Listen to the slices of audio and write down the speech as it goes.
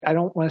I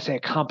don't want to say a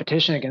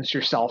competition against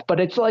yourself, but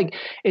it's like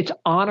it's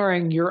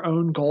honoring your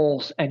own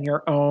goals and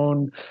your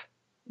own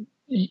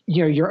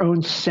your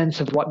own sense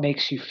of what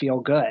makes you feel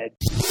good.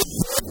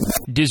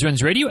 Diz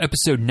Runs Radio,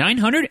 episode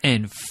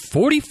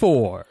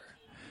 944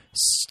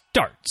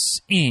 starts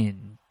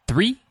in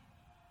 3,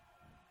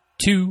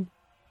 2.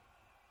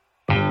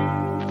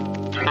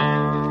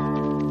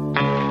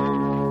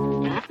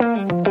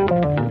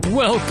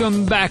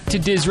 Welcome back to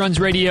Diz Runs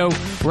Radio,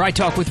 where I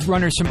talk with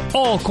runners from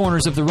all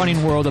corners of the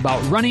running world about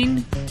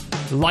running,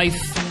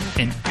 life,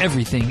 and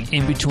everything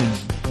in between.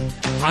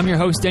 I'm your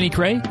host, Denny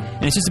Cray,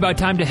 and it's just about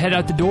time to head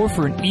out the door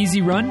for an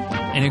easy run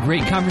and a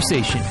great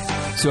conversation.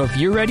 So if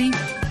you're ready,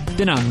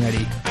 then I'm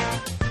ready.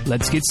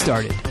 Let's get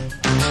started.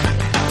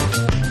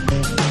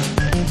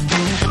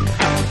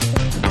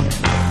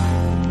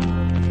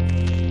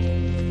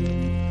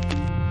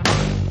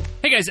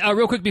 Hey guys,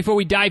 real quick before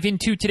we dive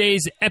into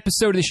today's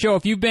episode of the show,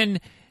 if you've been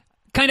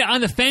kind of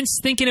on the fence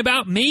thinking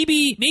about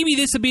maybe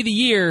this will be the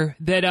year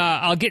that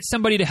I'll get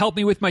somebody to help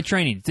me with my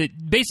training,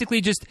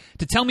 basically just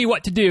to tell me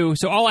what to do.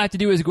 So all I have to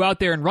do is go out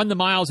there and run the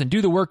miles and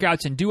do the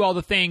workouts and do all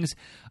the things.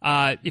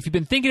 If you've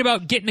been thinking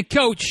about getting a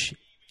coach,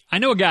 I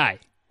know a guy,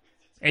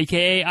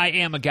 aka I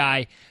am a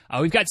guy.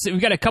 We've got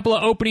a couple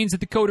of openings at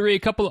the Coterie, a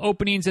couple of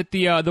openings at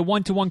the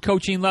one-to-one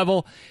coaching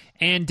level,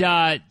 and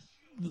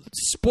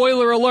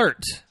spoiler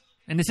alert.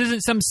 And this isn't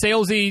some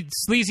sleazy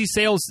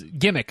sales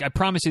gimmick. I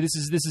promise you, this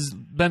has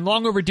been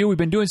long overdue. We've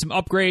been doing some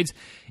upgrades,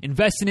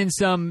 investing in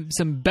some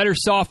better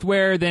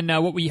software than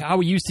how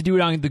we used to do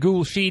it on the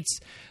Google Sheets,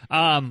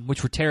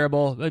 which were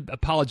terrible. I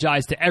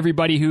apologize to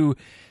everybody who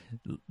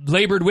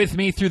labored with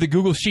me through the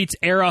Google Sheets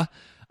era.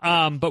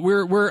 But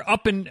we're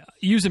up and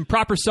using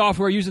proper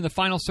software, using the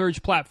Final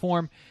Surge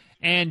platform,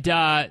 and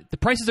the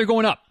prices are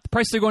going up. The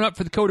prices are going up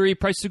for the Coterie.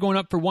 Prices are going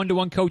up for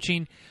one-to-one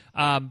coaching.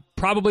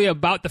 Probably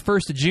about the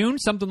 1st of June,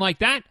 something like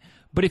that.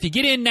 But if you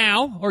get in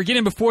now, or get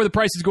in before the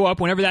prices go up,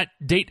 whenever that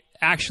date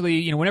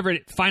actually, whenever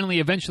it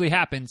finally eventually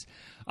happens,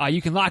 you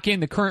can lock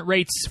in the current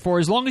rates for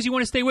as long as you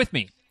want to stay with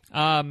me.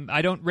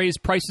 I don't raise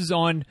prices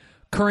on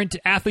current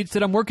athletes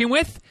that I'm working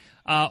with,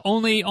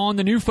 only on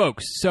the new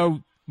folks.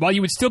 So while you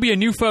would still be a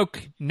new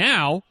folk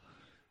now,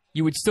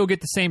 you would still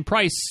get the same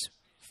price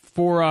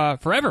for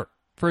forever,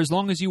 for as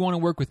long as you want to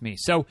work with me.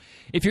 So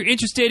if you're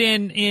interested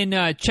in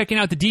checking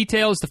out the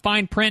details, the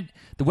fine print,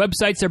 the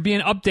websites are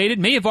being updated,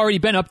 may have already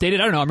been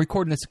updated. I don't know. I'm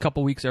recording this a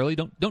couple weeks early.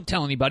 Don't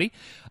tell anybody.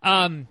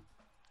 But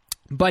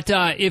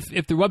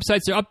if the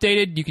websites are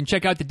updated, you can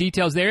check out the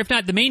details there. If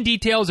not, the main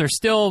details are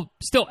still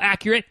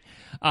accurate.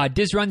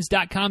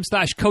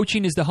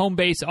 DizRuns.com/coaching is the home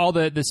base. All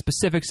the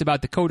specifics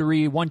about the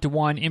Coterie,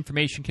 one-to-one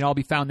information can all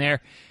be found there.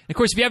 And of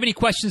course, if you have any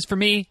questions for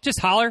me, just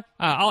holler.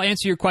 I'll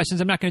answer your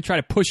questions. I'm not going to try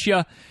to push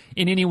you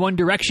in any one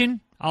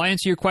direction. I'll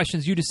answer your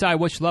questions. You decide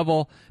which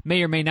level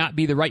may or may not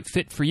be the right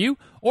fit for you.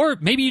 Or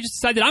maybe you just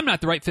decide that I'm not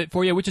the right fit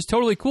for you, which is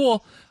totally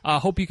cool.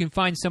 Hope you can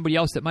find somebody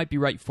else that might be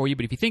right for you.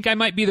 But if you think I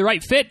might be the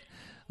right fit,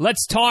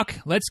 let's talk.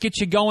 Let's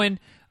get you going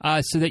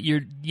so that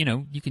you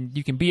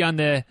can be on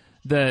the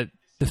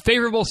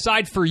favorable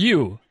side for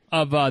you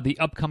of the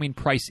upcoming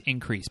price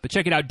increase. But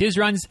check it out,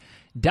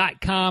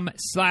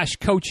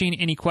 DizRuns.com/coaching.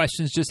 Any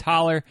questions, just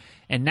holler.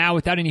 And now,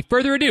 without any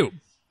further ado,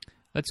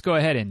 let's go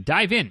ahead and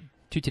dive in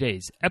to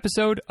today's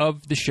episode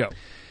of the show.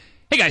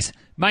 Hey guys,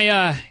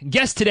 my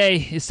guest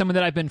today is someone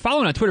that I've been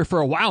following on Twitter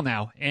for a while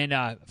now, and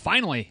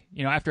finally,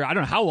 after I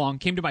don't know how long,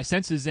 came to my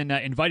senses and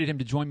invited him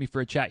to join me for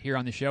a chat here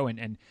on the show,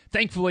 and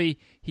thankfully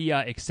he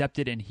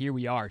accepted, and here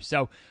we are.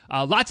 So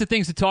lots of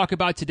things to talk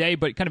about today,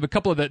 but kind of a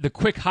couple of the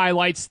quick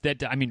highlights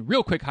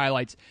real quick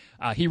highlights.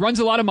 He runs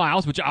a lot of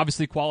miles, which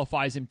obviously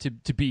qualifies him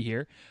to be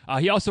here.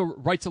 He also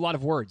writes a lot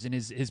of words in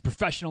his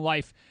professional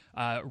life,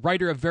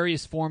 writer of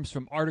various forms,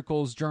 from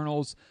articles,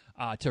 journals,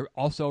 to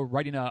also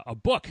writing a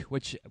book,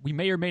 which we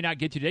may or may not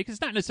get to today because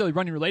it's not necessarily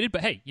running related, but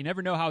hey, you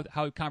never know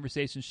how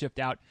conversations shift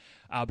out.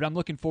 But I'm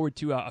looking forward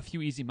to a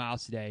few easy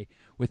miles today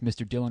with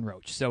Mr. Dylan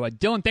Roach. So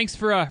Dylan, thanks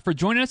for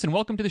joining us and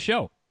welcome to the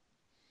show.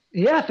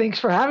 Yeah, thanks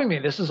for having me.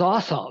 This is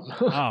awesome.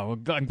 Well,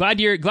 I'm glad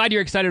you're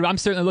excited. I'm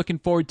certainly looking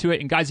forward to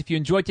it. And guys, if you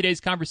enjoyed today's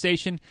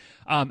conversation,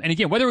 and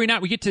again, whether or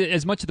not we get to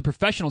as much of the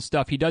professional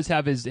stuff, he does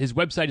have his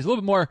website is a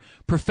little bit more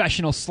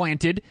professional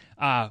slanted,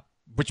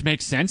 which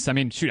makes sense. I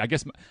mean, shoot, I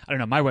guess, I don't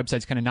know, my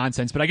website's kind of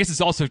nonsense, but I guess it's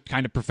also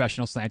kind of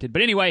professional slanted.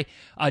 But anyway,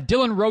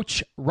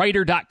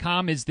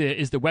 DylanRoachWriter.com is the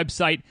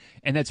website,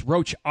 and that's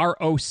Roach,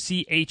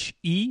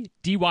 RocheDylan,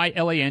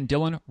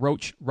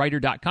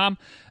 DylanRoachWriter.com.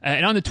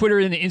 And on the Twitter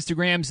and the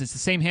Instagrams, it's the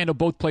same handle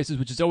both places,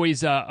 which is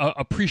always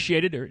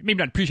appreciated, or maybe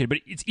not appreciated, but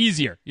it's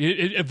easier.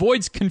 It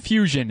avoids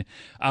confusion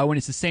when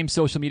it's the same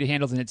social media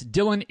handles, and it's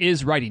Dylan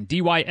is Writing,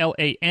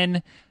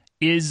 DYLAN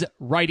is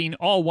Writing,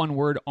 all one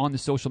word, on the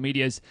social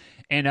medias.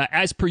 And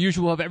as per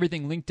usual, we'll have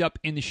everything linked up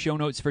in the show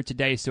notes for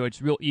today, so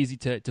it's real easy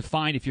to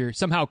find if you're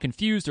somehow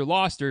confused or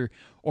lost or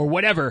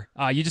whatever.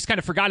 You just kind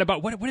of forgot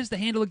about what is the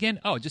handle again?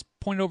 Oh, just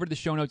point it over to the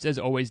show notes as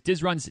always,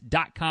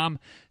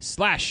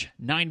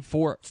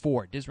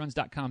 DizRuns.com/944.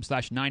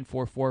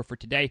 DizRuns.com/944 for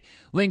today.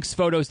 Links,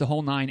 photos, the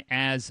whole nine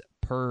as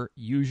per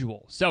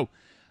usual. So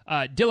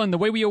Dylan, the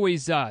way we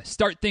always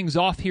start things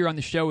off here on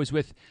the show is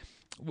with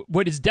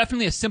what is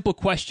definitely a simple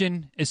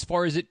question as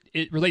far as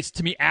it relates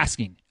to me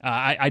asking.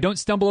 I don't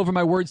stumble over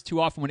my words too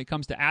often when it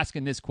comes to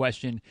asking this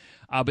question,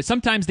 but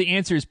sometimes the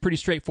answer is pretty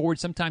straightforward.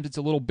 Sometimes it's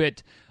a little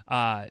bit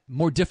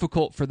more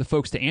difficult for the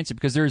folks to answer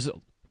because there's,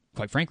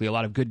 quite frankly, a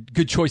lot of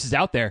good choices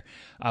out there.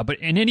 But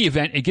in any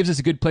event, it gives us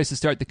a good place to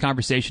start the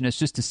conversation. It's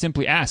just to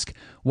simply ask,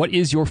 what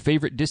is your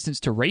favorite distance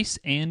to race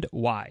and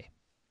why?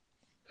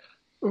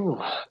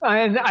 Ooh,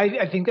 and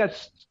I think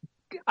that's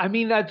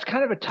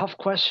kind of a tough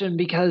question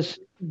because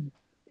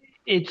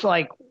it's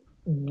like,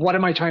 what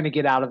am I trying to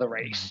get out of the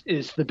race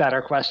is the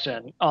better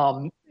question.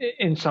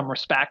 In some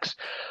respects,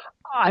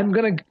 I'm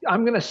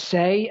gonna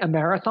say a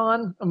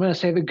marathon. I'm gonna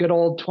say the good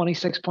old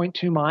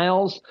 26.2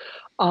 miles,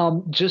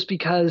 just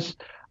because,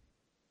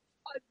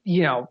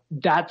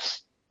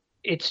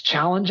 it's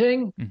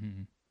challenging,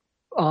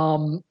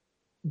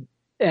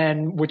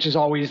 and which is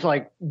always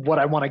like what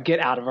I want to get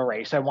out of a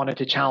race. I want it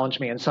to challenge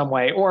me in some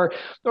way, or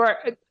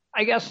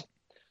I guess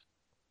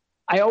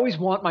I always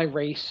want my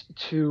race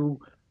to.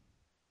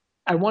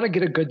 I want to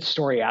get a good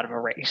story out of a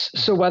race.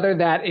 So whether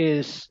that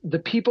is the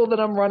people that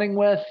I'm running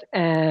with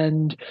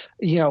and,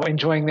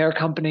 enjoying their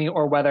company,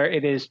 or whether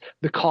it is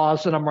the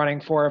cause that I'm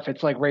running for, if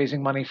it's like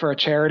raising money for a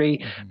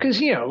charity,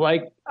 because,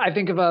 I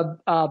think of a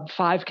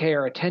 5K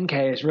or a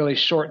 10K is really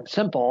short and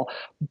simple,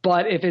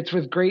 but if it's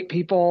with great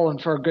people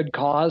and for a good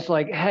cause,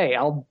 like, hey,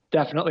 I'll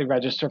definitely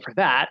register for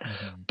that.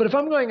 But if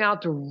I'm going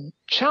out to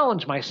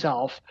challenge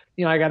myself,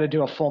 I got to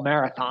do a full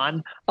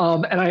marathon.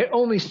 And I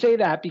only say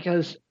that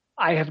because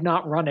I have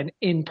not run an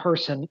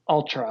in-person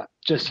ultra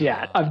just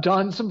yet. I've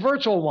done some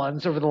virtual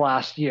ones over the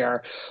last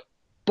year,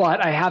 but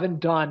I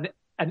haven't done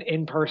an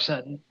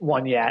in-person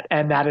one yet.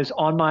 And that is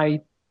on my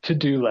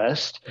to-do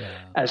list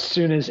as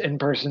soon as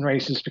in-person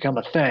races become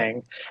a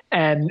thing.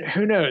 And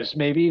who knows,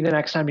 maybe the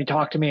next time you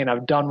talk to me and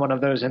I've done one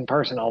of those in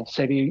person, I'll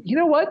say to you, you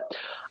know what?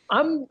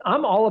 I'm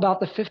all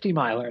about the 50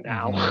 miler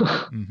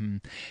now.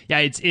 Yeah.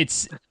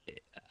 It's,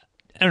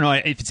 I don't know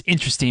if it's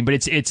interesting, but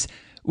it's,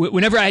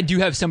 whenever I do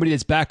have somebody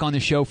that's back on the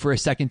show for a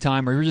second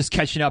time, or we're just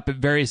catching up at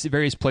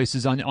various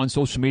places on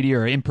social media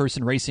or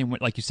in-person racing,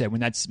 like you said, when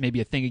that's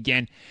maybe a thing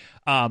again,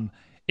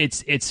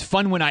 it's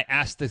fun when I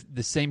ask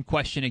the same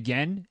question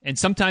again, and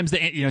sometimes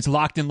it's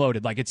locked and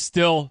loaded. Like it's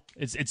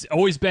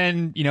always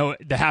been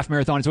the half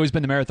marathon, it's always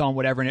been the marathon,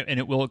 whatever, and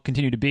it will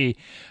continue to be.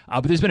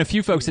 But there's been a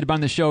few folks that have been on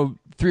the show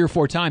 3 or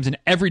 4 times, and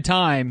every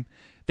time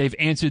they've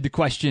answered the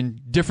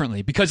question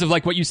differently because of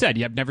like what you said.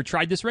 You have never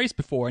tried this race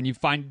before, and you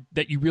find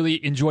that you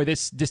really enjoy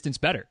this distance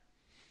better.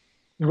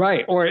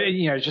 Right. Or,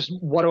 just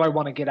what do I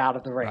want to get out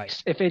of the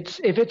race? Right.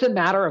 If it's a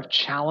matter of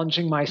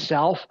challenging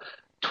myself,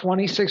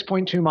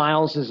 26.2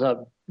 miles is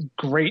a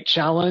great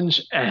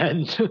challenge.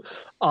 And,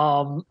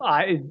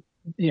 I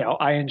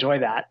enjoy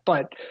that,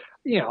 but,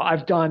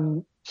 I've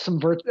done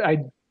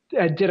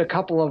I did a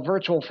couple of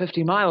virtual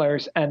 50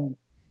 milers, and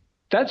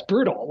that's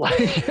brutal.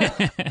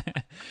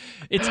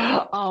 It's,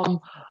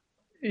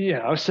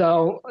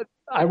 so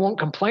I won't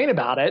complain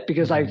about it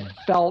because I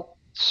felt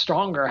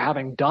stronger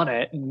having done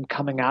it and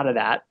coming out of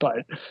that.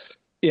 But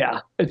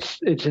yeah,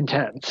 it's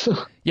intense.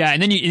 Yeah.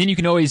 And then you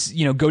can always,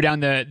 go down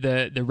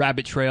the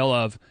rabbit trail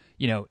of,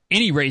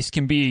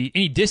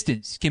 any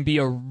distance can be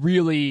a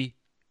really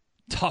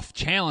tough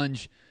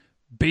challenge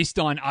based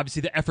on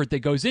obviously the effort that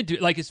goes into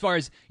it. Like as far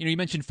as, you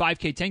mentioned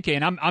 5K, 10K,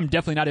 and I'm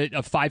definitely not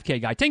a 5K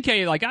guy.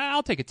 10K, like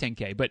I'll take a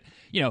 10K, but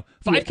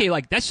 5K,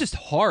 like that's just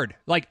hard.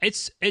 Like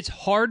it's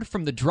hard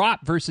from the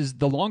drop versus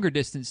the longer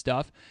distance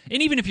stuff.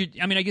 And even if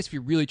I guess if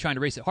you're really trying to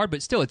race it hard,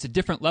 but still it's a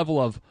different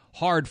level of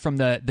hard from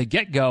the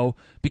get-go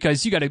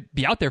because you got to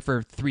be out there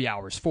for 3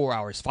 hours, 4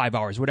 hours, 5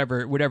 hours,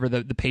 whatever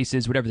the pace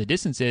is, whatever the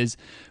distance is,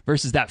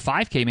 versus that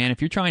 5K, man.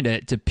 If you're trying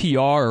to PR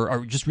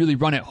or just really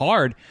run it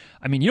hard,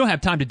 you don't have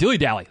time to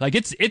dilly-dally. Like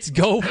it's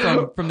go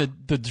from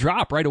the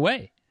drop right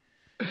away.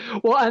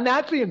 Well, and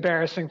that's the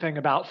embarrassing thing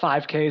about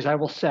 5Ks, I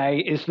will say,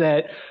 is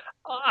that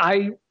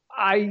I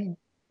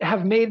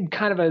have made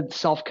kind of a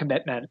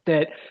self-commitment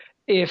that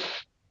if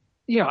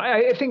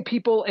I think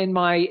people in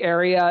my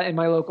area, in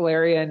my local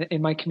area, and in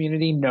my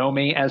community know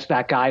me as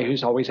that guy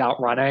who's always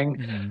out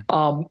running.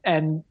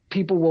 And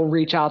people will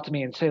reach out to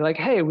me and say like,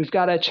 hey, we've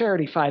got a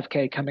charity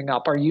 5K coming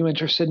up. Are you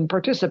interested in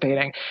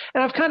participating?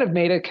 And I've kind of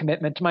made a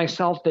commitment to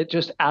myself that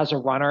just as a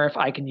runner, if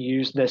I can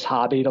use this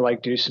hobby to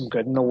like do some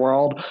good in the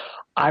world,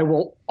 I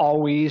will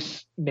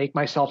always make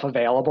myself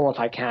available if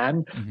I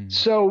can.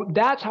 So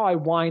that's how I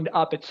wind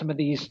up at some of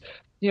these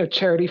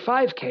charity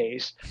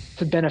 5Ks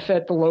to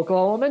benefit the local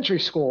elementary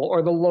school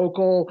or the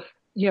local,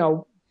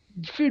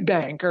 food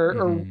bank or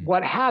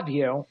what have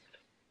you.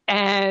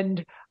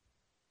 And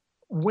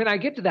when I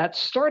get to that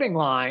starting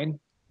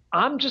line,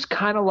 I'm just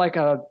kind of like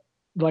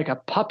a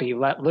puppy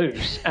let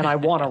loose and I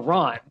want to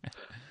run.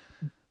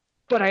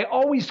 But I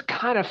always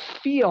kind of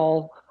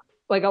feel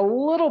like a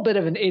little bit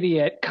of an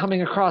idiot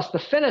coming across the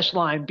finish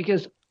line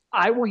because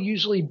I will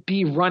usually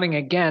be running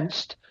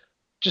against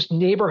just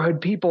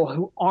neighborhood people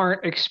who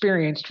aren't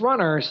experienced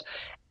runners.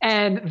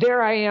 And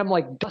there I am,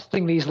 like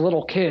dusting these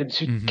little kids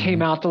who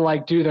came out to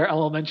like do their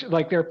elementary,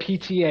 like their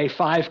PTA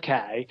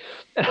 5K.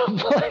 And I'm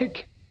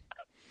like,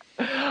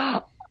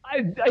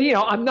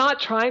 I'm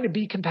not trying to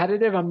be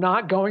competitive. I'm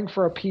not going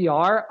for a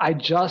PR. I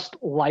just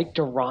like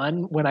to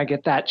run when I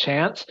get that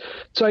chance.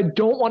 So I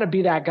don't want to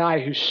be that guy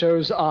who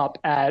shows up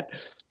at,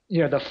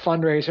 the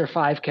fundraiser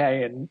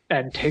 5K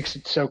and takes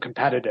it so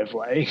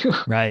competitively.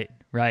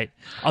 Right.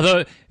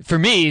 Although for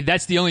me,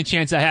 that's the only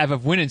chance I have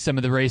of winning some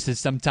of the races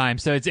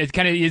sometimes. So it's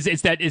kind of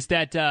it's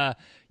that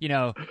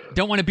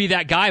don't want to be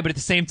that guy, but at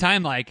the same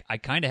time, like I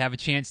kind of have a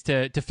chance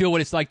to feel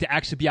what it's like to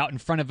actually be out in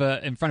front of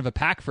a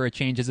pack for a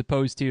change, as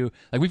opposed to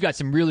like we've got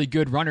some really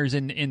good runners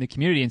in the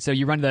community, and so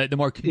you run the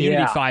more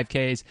community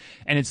 5Ks,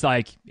 and it's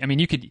like, I mean,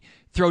 you could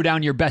throw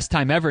down your best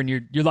time ever, and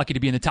you're lucky to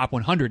be in the top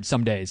 100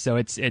 some days. So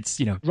it's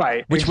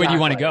right. Which way do you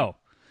want to go?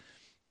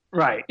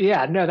 Right.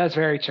 Yeah. No, that's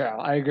very true.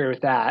 I agree with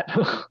that.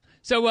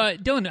 So,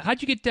 Dylan, how'd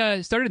you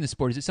get started in the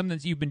sport? Is it something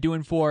that you've been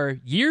doing for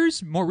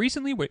years, more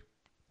recently?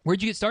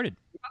 Where'd you get started?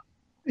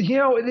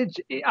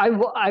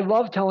 I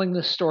love telling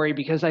this story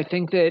because I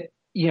think that,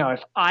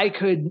 if I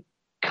could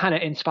kind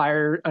of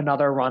inspire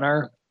another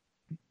runner,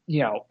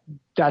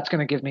 that's going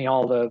to give me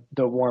all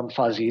the warm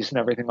fuzzies and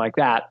everything like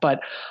that.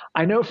 But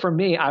I know for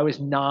me, I was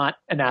not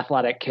an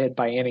athletic kid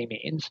by any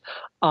means.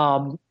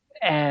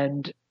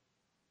 And,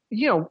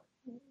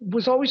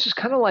 was always just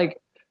kind of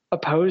like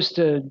opposed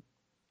to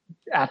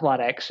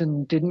athletics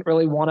and didn't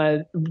really want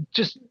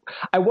to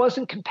I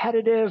wasn't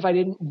competitive. I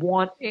didn't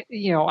want,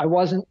 I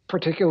wasn't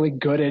particularly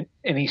good at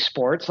any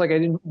sports. Like I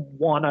didn't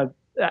want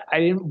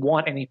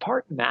any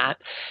part in that.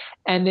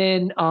 And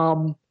then,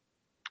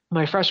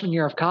 my freshman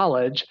year of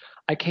college,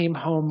 I came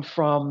home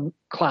from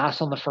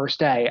class on the first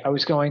day. I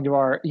was going to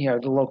our, the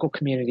local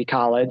community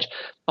college.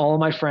 All of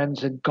my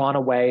friends had gone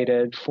away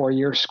to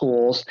 4-year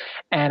schools,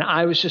 and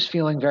I was just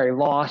feeling very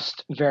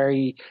lost,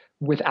 very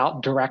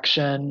without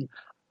direction,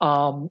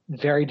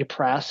 very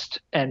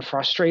depressed and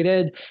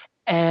frustrated.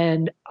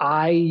 And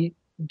I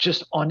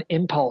just on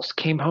impulse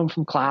came home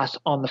from class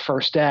on the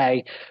first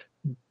day,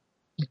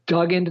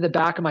 dug into the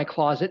back of my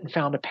closet and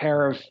found a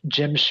pair of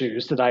gym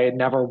shoes that I had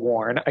never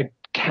worn. I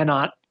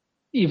cannot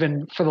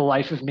even for the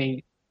life of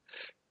me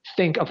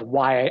think of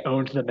why I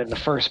owned them in the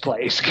first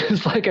place.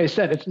 Cause like I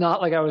said, it's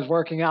not like I was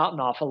working out an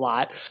awful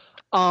lot.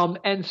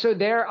 And so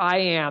there I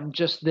am,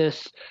 just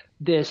this,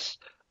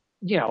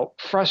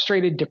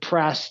 frustrated,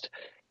 depressed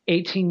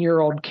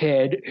 18-year-old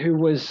kid who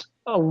was,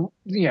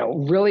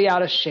 really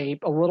out of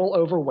shape, a little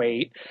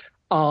overweight,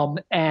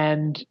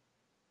 and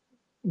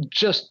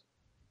just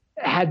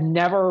had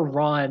never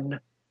run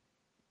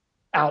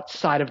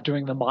outside of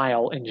doing the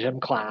mile in gym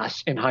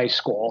class in high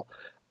school,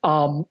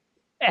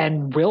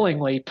 and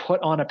willingly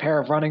put on a pair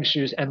of running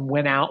shoes and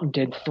went out and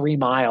did 3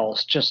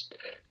 miles, just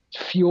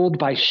fueled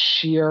by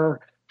sheer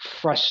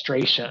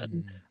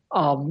frustration.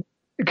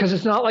 Because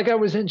it's not like I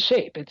was in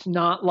shape. It's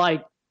not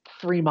like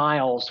 3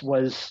 miles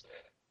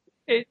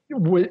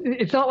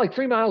it's not like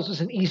 3 miles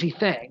was an easy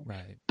thing,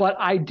 right? But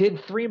I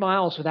did 3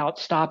 miles without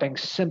stopping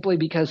simply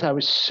because I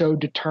was so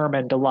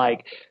determined to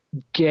like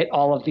get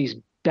all of these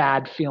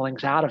bad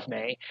feelings out of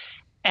me.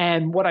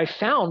 And what I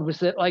found was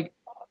that like,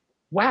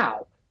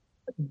 wow,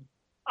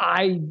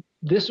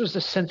 this was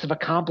a sense of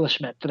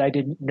accomplishment that I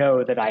didn't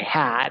know that I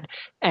had.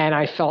 And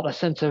I felt a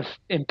sense of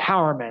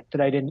empowerment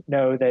that I didn't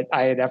know that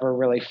I had ever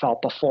really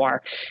felt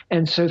before.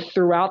 And so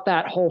throughout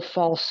that whole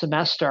fall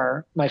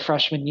semester, my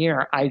freshman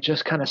year, I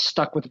just kind of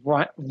stuck with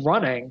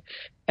running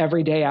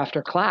every day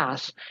after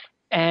class.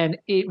 And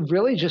it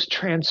really just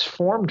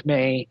transformed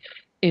me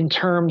in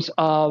terms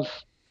of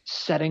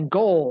setting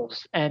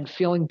goals and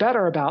feeling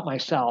better about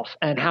myself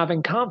and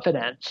having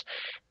confidence.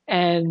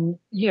 And,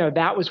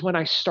 that was when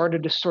I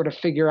started to sort of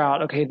figure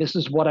out, okay, this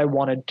is what I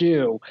want to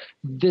do.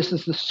 This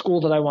is the school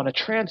that I want to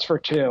transfer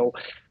to.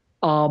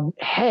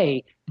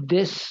 Hey,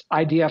 this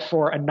idea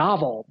for a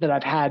novel that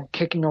I've had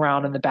kicking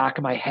around in the back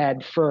of my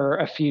head for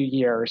a few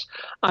years,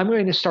 I'm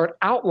going to start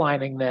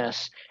outlining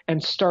this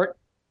and start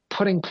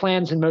putting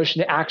plans in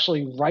motion to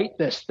actually write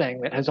this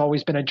thing that has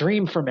always been a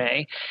dream for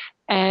me.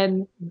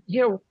 And,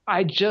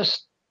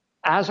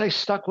 as I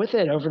stuck with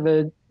it over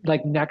the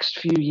next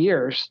few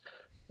years,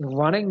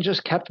 running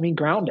just kept me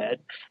grounded,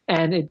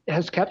 and it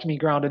has kept me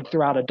grounded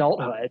throughout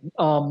adulthood.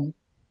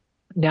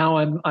 Now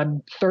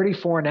I'm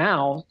 34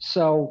 now.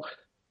 So,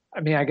 I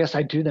mean, I guess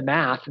I do the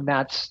math, and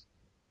that's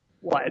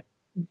what,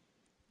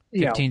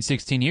 15,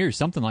 16 years,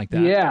 something like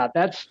that.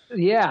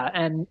 Yeah.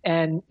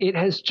 And it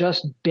has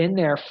just been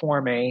there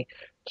for me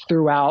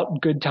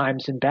throughout good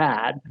times and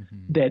bad.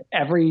 That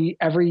every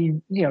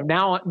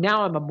now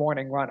I'm a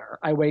morning runner.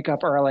 I wake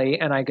up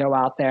early and I go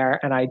out there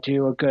and I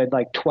do a good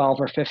 12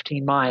 or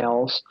 15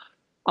 miles.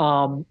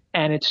 And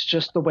it's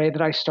just the way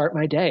that I start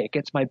my day. It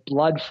gets my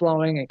blood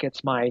flowing. It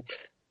gets my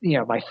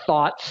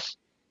thoughts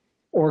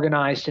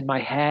organized in my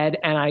head.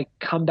 And I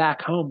come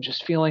back home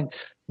just feeling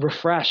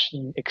refreshed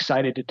and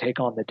excited to take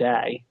on the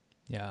day.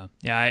 Yeah.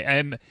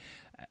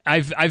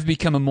 I've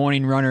become a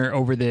morning runner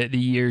over the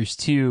years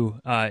too,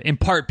 in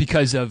part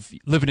because of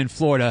living in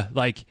Florida.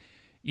 Like,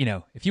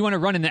 if you want to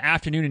run in the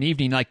afternoon and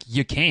evening, like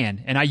you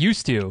can, and I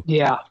used to.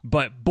 Yeah.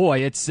 But boy,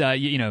 it's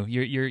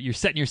you're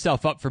setting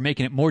yourself up for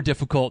making it more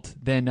difficult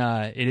than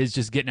it is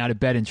just getting out of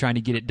bed and trying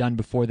to get it done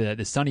before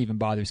the sun even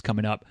bothers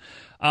coming up.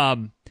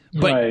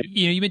 But right.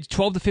 You mentioned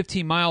 12 to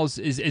 15 miles.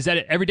 Is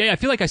that every day? I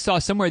feel like I saw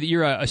somewhere that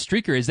you're a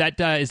streaker. Is that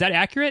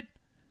accurate?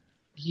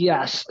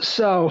 Yes.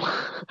 So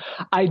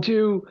I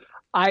do.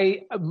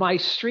 My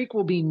streak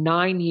will be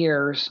 9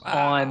 years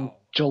on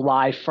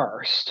July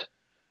 1st.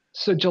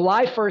 So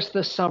July 1st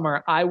this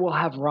summer, I will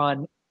have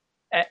run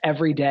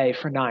every day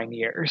for 9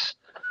 years.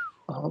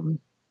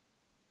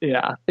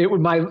 Yeah, it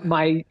would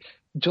my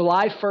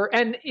July 1st,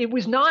 and it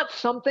was not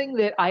something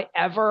that I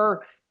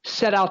ever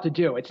set out to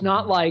do. It's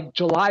not like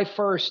July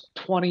 1st,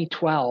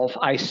 2012,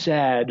 I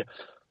said,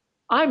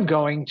 I'm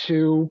going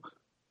to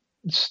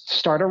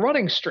start a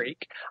running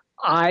streak.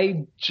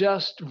 I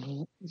just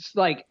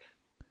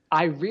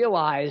I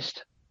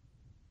realized,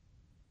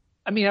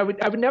 I mean, I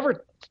would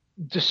never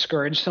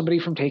discourage somebody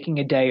from taking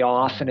a day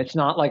off. And it's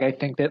not like I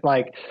think that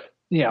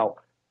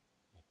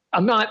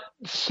I'm not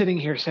sitting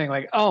here saying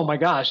like, oh my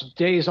gosh,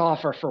 days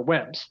off are for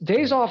wimps.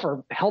 Days off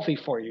are healthy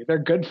for you. They're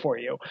good for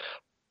you.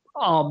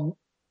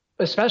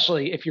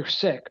 Especially if you're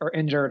sick or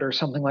injured or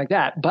something like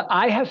that. But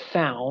I have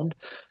found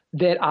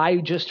that I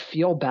just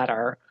feel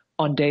better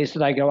on days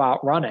that I go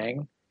out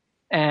running.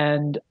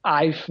 And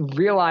I've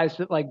realized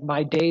that like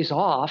my days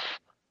off,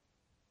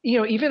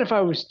 even if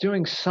I was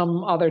doing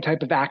some other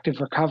type of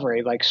active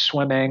recovery, like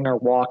swimming or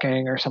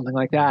walking or something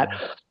like that,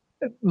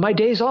 my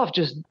days off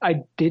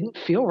I didn't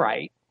feel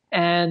right.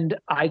 And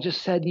I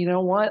just said, you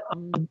know what,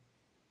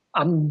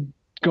 I'm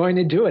going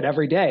to do it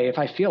every day if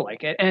I feel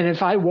like it. And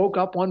if I woke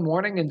up one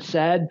morning and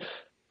said,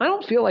 I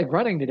don't feel like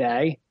running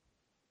today,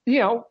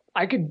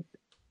 I could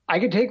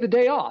take the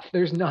day off.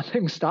 There's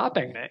nothing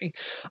stopping me.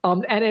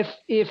 And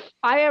if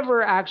I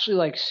ever actually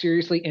like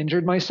seriously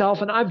injured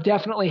myself, and I've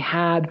definitely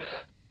had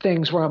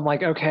things where I'm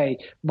like, okay,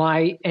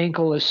 my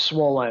ankle is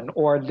swollen,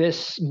 or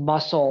this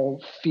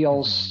muscle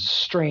feels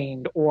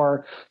strained,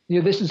 or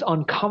this is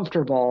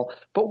uncomfortable.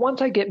 But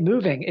once I get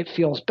moving, it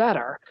feels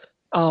better.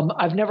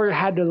 I've never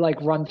had to like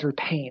run through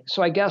pain.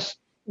 So I guess,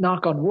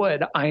 knock on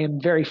wood, I am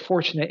very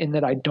fortunate in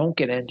that I don't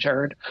get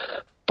injured.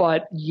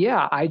 But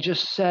yeah, I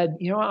just said,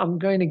 I'm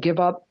going to give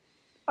up.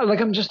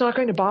 Like, I'm just not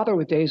going to bother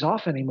with days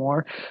off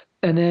anymore.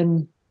 And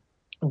then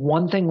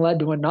one thing led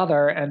to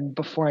another, and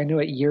before I knew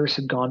it, years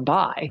had gone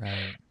by.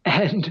 Right.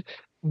 And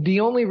the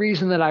only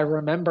reason that I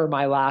remember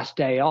my last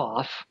day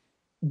off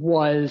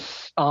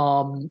was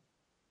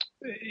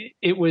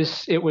it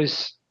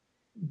was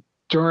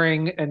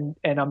during, and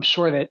I'm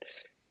sure that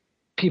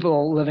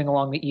people living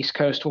along the East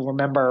Coast will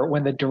remember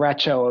when the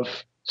derecho of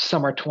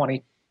summer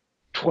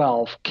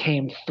 2012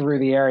 came through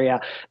the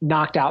area,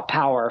 knocked out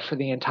power for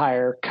the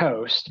entire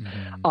coast.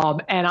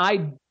 And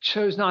I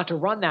chose not to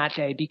run that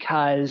day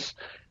because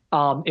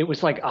it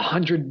was like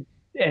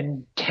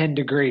 110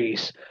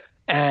 degrees.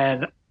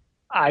 And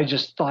I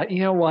just thought, you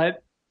know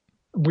what?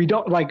 We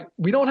don't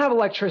have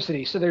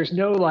electricity. So there's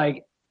no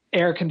like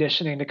air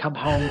conditioning to come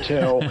home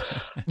to.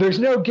 There's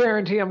no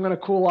guarantee I'm going to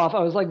cool off. I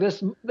was like,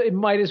 it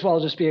might as well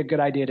just be a good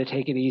idea to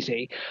take it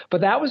easy.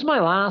 But that was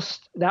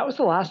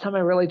the last time I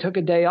really took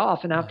a day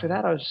off. And after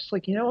that, I was just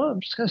like, you know what? I'm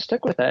just going to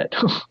stick with it.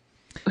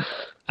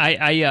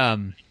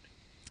 I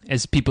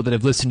as people that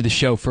have listened to the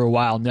show for a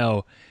while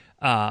know,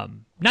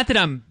 not that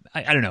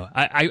I don't know.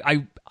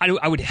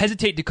 I would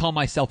hesitate to call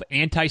myself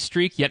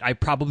anti-streak, yet I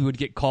probably would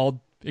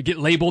get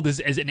labeled as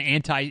an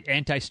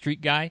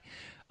anti-streak guy.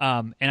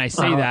 And I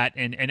say that,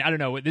 and I don't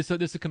know, this will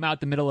come out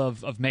the middle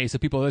of May, so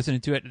people are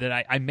listening to it,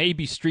 that I may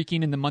be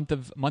streaking in the month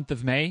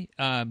of May,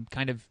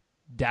 kind of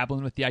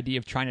dabbling with the idea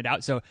of trying it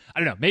out. So I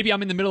don't know, maybe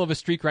I'm in the middle of a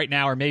streak right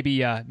now, or maybe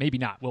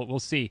not. We'll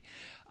see.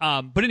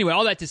 But anyway,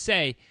 all that to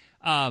say,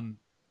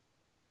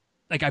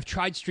 like I've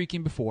tried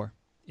streaking before.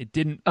 It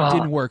didn't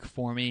work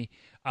for me.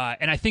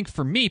 And I think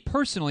for me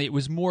personally, it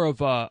was more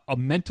of a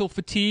mental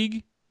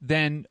fatigue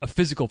than a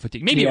physical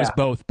fatigue. Maybe it was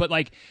both, but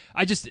like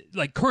I just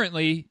like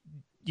currently,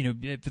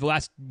 for the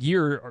last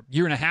year or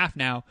year and a half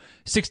now,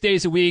 6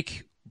 days a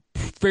week,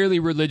 fairly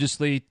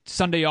religiously,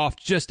 Sunday off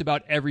just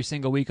about every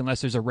single week,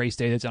 unless there's a race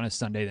day that's on a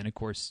Sunday. Then of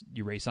course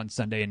you race on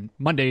Sunday, and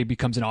Monday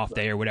becomes an off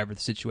day or whatever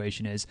the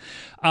situation is.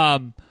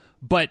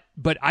 But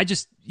I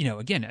just,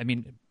 again, I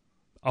mean,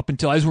 up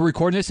until as we're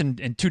recording this,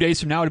 and 2 days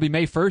from now it'll be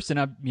May 1st,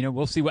 and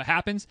we'll see what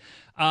happens.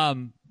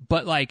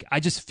 But like I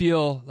just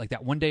feel like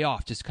that one day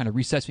off just kind of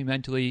resets me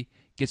mentally,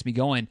 gets me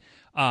going.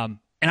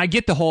 And I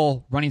get the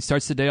whole running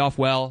starts the day off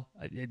well.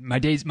 My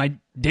days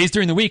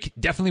during the week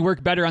definitely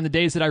work better on the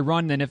days that I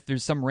run than if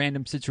there's some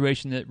random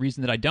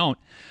reason that I don't.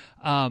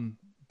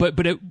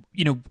 But it,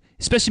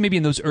 especially maybe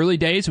in those early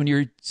days when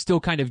you're still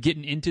kind of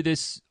getting into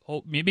this,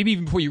 maybe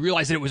even before you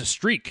realize that it was a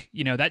streak,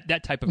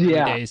 that type of early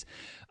days.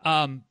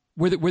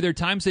 Were there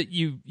times that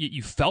you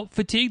felt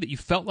fatigued, that you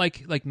felt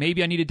like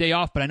maybe I need a day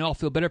off, but I know I'll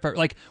feel better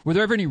if were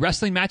there ever any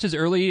wrestling matches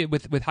early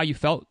with how you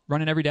felt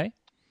running every day?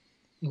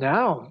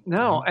 No.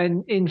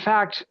 And in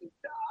fact,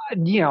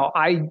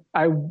 I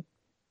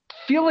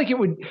feel like it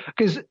would,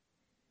 because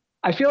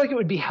I feel like it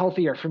would be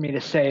healthier for me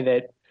to say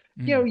that,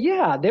 Mm.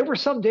 yeah, there were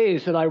some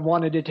days that I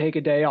wanted to take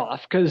a day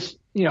off because,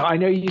 I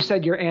know you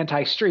said you're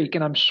anti-streak,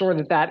 and I'm sure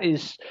that that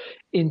is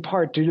in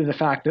part due to the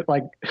fact that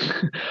like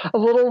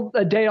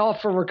a day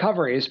off for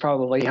recovery is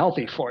probably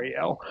healthy for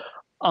you.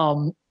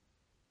 Um,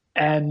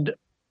 and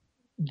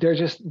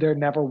there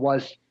never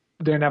was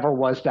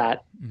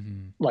that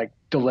like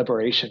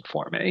deliberation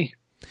for me.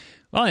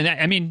 Well, and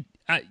I mean,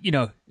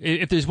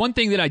 if there's one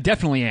thing that I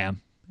definitely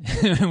am,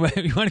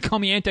 whether you want to call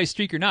me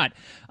anti-streak or not,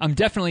 I'm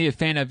definitely a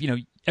fan of,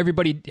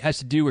 everybody has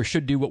to do or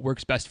should do what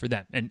works best for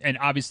them. And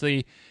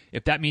obviously,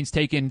 if that means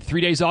taking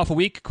 3 days off a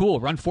week, cool,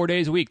 run 4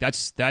 days a week.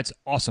 That's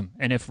awesome.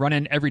 And if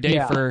running every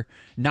day for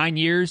 9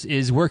 years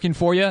is working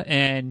for you,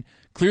 and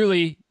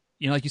clearly,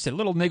 like you said, a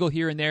little niggle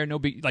here and there, no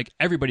big, like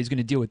everybody's going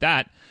to deal with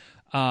that.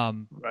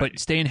 Right. But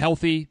staying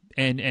healthy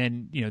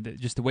and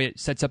just the way it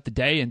sets up the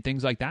day and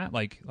things like that,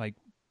 like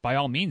by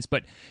all means.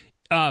 But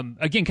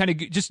again, kind of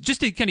just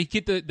to kind of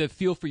get the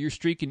feel for your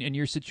streak and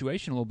your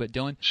situation a little bit,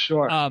 Dylan.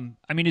 Sure.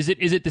 I mean, is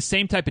it the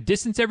same type of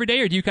distance every day,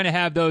 or do you kind of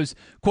have those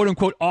quote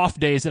unquote off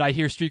days that I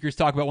hear streakers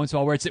talk about once in a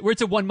while, where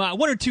it's a 1 mile,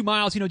 1 or 2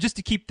 miles, just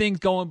to keep things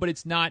going, but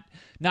it's not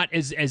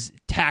as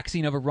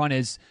taxing of a run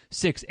as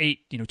 6,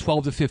 8,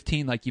 12 to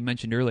 15, like you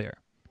mentioned earlier.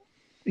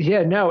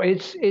 Yeah, no,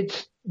 it's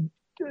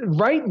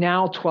right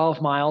now 12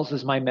 miles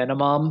is my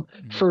minimum.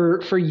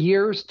 For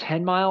years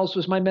 10 miles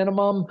was my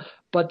minimum,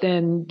 but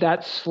then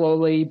that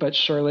slowly but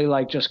surely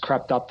like just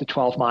crept up to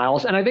 12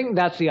 miles. And I think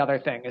that's the other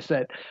thing is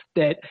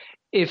that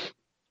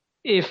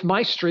if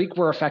my streak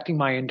were affecting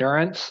my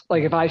endurance,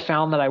 like if I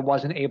found that I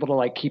wasn't able to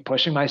like keep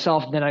pushing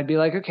myself, then I'd be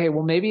like, okay,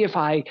 well maybe if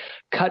I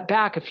cut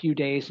back a few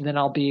days, then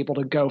I'll be able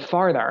to go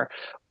farther.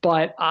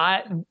 But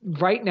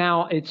right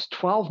now it's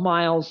 12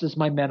 miles is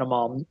my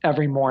minimum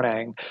every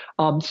morning.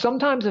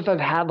 Sometimes if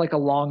I've had like a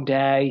long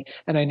day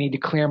and I need to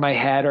clear my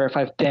head, or if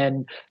I've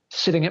been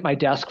sitting at my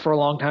desk for a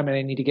long time and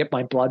I need to get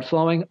my blood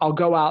flowing, I'll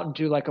go out and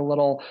do like a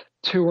little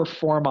 2 or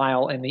 4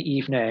 mile in the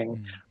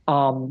evening,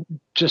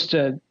 just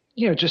to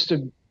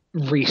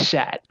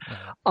reset.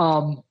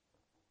 And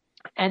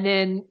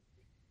then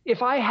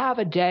if I have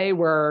a day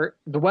where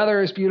the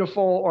weather is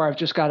beautiful or I've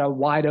just got a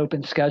wide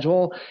open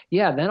schedule,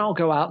 then I'll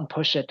go out and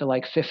push it to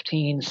like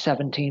 15,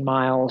 17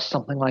 miles,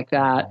 something like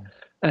that.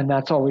 And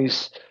that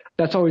always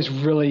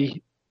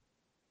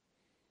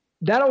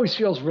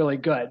feels really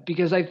good,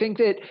 because I think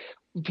that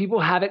people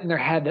have it in their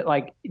head that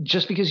like,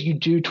 just because you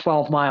do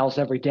 12 miles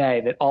every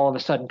day, that all of a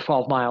sudden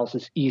 12 miles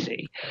is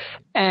easy.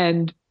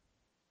 And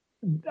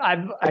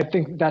I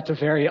think that's a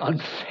very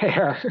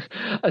unfair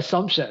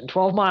assumption.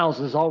 12 miles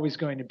is always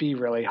going to be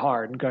really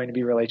hard and going to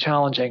be really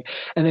challenging.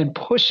 And then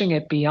pushing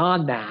it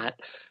beyond that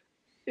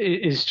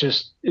is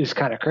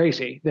kind of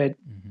crazy. That,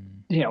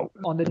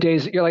 on the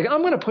days that you're like, I'm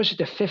going to push it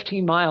to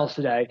 15 miles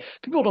today,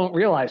 people don't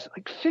realize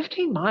like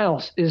 15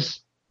 miles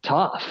is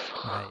tough.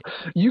 Right.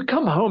 You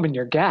come home and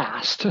you're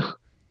gassed.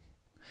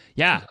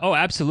 Yeah. Oh,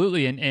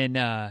 absolutely. And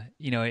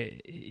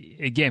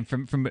again,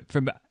 from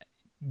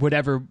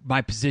whatever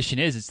my position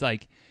is, it's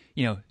like,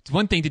 it's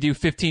one thing to do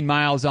 15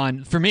 miles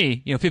on, for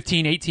me,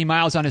 15, 18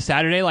 miles on a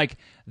Saturday. Like,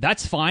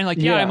 that's fine. Like,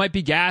 I might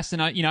be gassed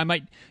and I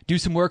might do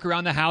some work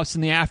around the house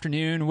in the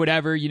afternoon,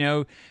 whatever,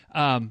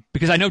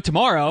 because I know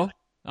tomorrow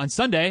on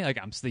Sunday, like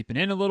I'm sleeping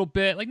in a little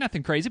bit, like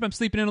nothing crazy, but I'm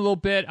sleeping in a little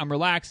bit. I'm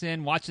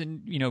relaxing,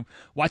 watching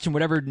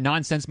whatever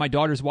nonsense my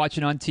daughter's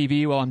watching on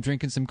TV while I'm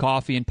drinking some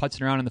coffee and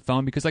putzing around on the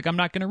phone, because like I'm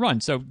not going to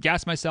run. So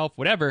gas myself,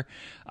 whatever.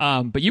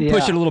 But you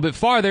push it a little bit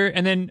farther,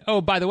 and then,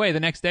 oh, by the way, the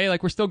next day,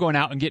 like we're still going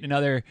out and getting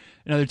another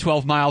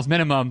 12 miles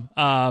minimum.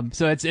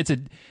 So it's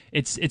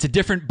a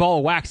different ball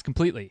of wax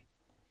completely.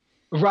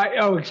 Right.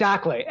 Oh,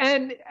 exactly.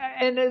 And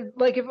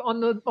like if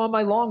on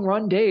my long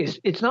run days,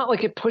 it's not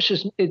like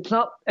it's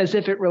not as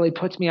if it really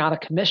puts me out of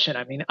commission.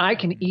 I mean, I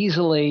can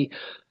easily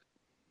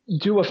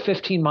do a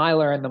 15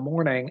 miler in the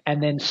morning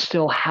and then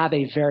still have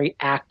a very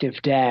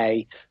active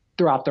day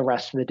throughout the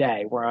rest of the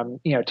day, where I'm,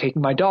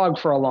 taking my dog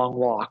for a long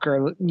walk,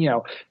 or,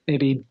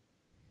 maybe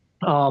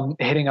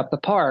hitting up the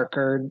park,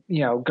 or,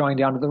 going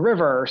down to the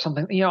river or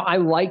something. I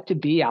like to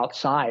be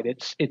outside.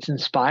 It's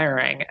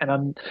inspiring.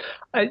 And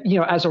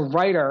as a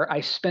writer,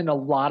 I spend a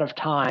lot of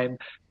time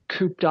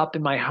cooped up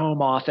in my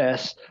home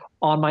office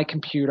on my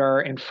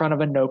computer in front of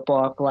a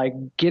notebook, like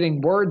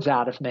getting words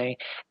out of me.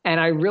 And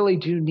I really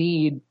do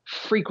need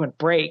frequent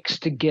breaks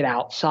to get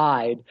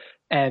outside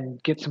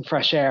and get some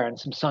fresh air and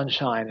some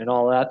sunshine and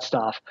all that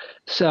stuff.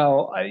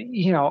 So,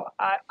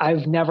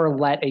 I've never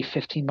let a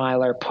 15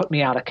 miler put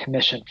me out of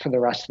commission for the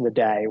rest of the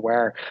day,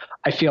 where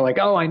I feel like,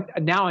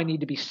 now I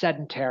need to be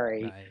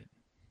sedentary,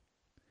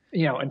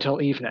 right,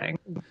 until evening.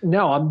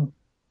 No, I'm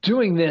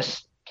doing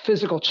this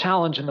physical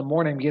challenge in the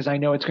morning because I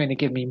know it's going to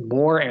give me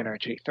more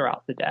energy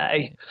throughout the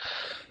day.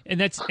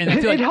 And I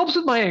feel it helps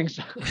with my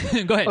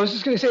anxiety. Go ahead. I was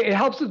just going to say, it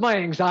helps with my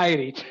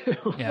anxiety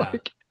too. Yeah.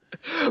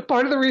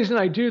 Part of the reason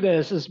I do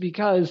this is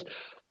because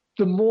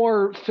the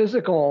more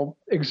physical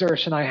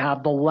exertion I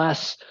have, the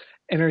less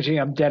energy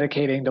I'm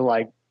dedicating to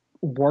like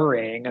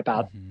worrying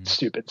about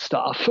stupid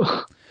stuff.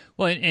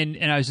 Well,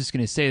 and I was just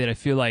going to say that I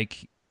feel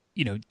like,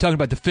 talking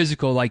about the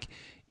physical, like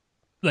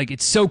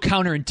it's so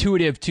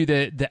counterintuitive to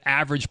the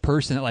average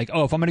person that, like,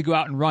 oh, if I'm going to go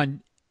out and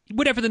run,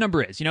 whatever the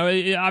number is,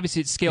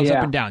 obviously it scales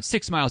up and down,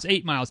 6 miles,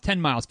 8 miles,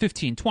 10 miles,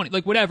 15, 20,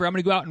 like whatever. I'm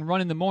going to go out and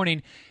run in the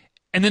morning,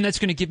 and then that's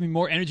going to give me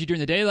more energy during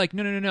the day. Like,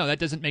 no, that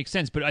doesn't make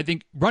sense. But I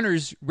think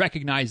runners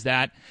recognize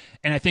that,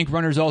 and I think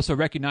runners also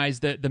recognize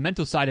the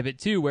mental side of it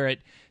too, where it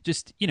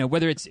just,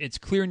 whether it's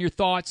clearing your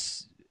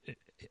thoughts,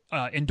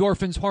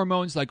 endorphins,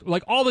 hormones,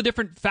 like all the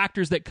different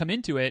factors that come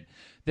into it,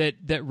 that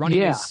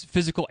running is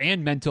physical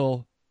and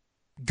mental,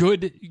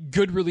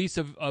 good release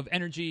of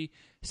energy,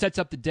 sets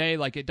up the day.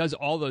 Like, it does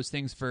all those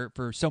things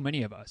for so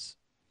many of us.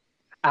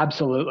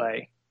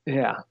 Absolutely.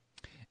 Yeah.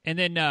 And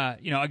then,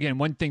 again,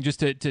 one thing just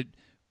to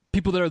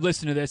people that are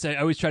listening to this, I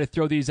always try to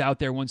throw these out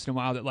there once in a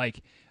while that,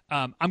 like,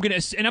 I'm going to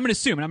assume,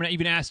 and I'm going to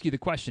even ask you the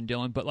question,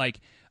 Dylan, but like,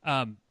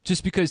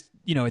 just because,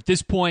 at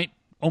this point,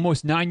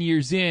 almost 9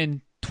 years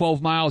in,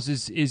 12 miles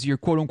is your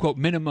quote unquote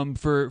minimum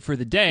for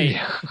the day.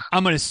 Yeah.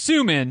 I'm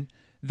assuming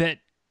that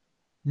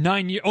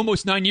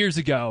almost 9 years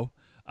ago,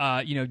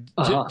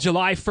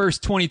 July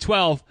 1st,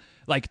 2012,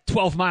 like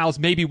 12 miles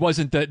maybe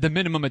wasn't the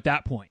minimum at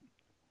that point.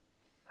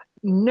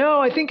 No,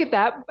 I think at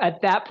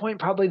that point,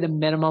 probably the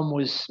minimum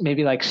was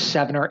maybe like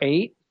 7 or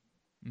 8.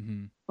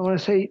 Mm-hmm. I want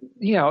to say,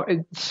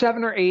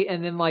 7 or 8.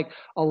 And then like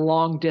a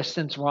long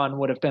distance run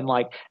would have been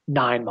like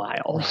 9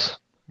 miles.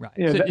 Right.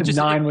 So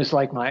 9 was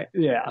like and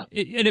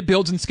it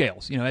builds and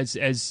scales,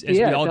 as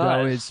we all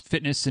know, is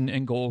fitness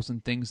and goals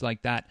and things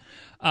like that.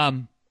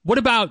 What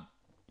about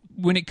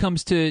when it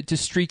comes to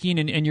streaking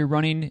and your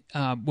running,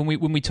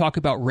 when we talk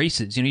about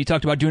races? You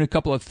talked about doing a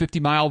couple of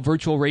 50-mile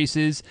virtual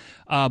races,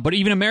 but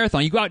even a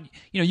marathon. You go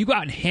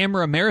out and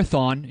hammer a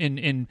marathon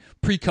in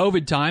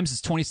pre-COVID times.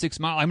 It's 26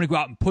 miles. I'm going to go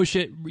out and push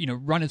it,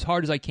 run as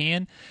hard as I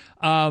can.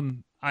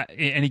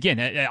 And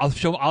again,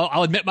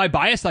 I'll admit my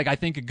bias. Like, I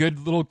think a good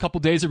little couple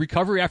days of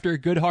recovery after a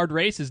good hard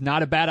race is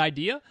not a bad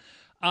idea.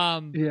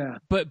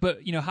 But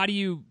how do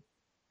you?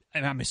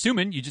 I'm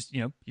assuming you just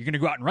you're going to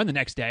go out and run the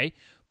next day.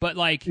 But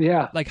like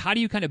how do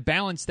you kind of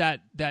balance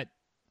that,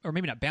 or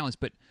maybe not balance,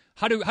 but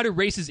how do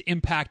races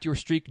impact your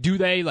streak? Do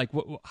they, like,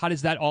 how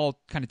does that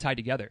all kind of tie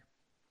together?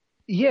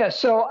 Yeah,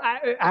 so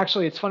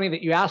actually, it's funny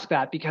that you ask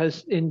that,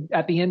 because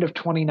at the end of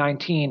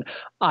 2019,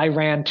 I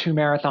ran 2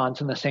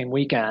 marathons in the same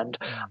weekend.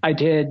 I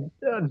did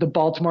the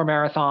Baltimore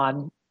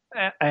Marathon,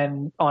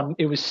 and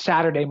it was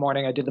Saturday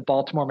morning. I did the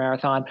Baltimore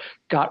Marathon,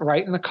 got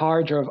right in the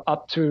car, drove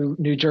up to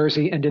New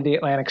Jersey, and did the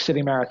Atlantic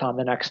City Marathon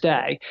the next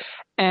day.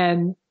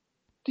 And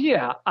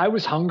yeah, I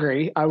was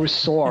hungry, I was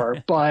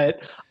sore, but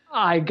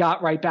I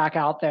got right back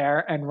out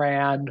there and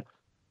ran,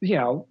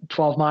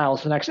 12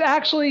 miles the next.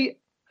 Actually,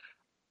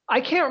 I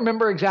can't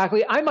remember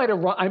exactly. I might have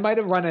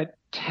run a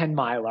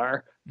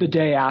 10-miler the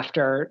day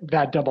after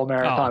that double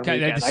marathon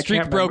weekend.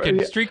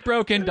 Streak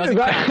broken doesn't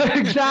count.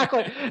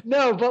 Exactly.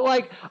 No, but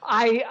like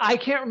I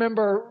can't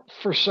remember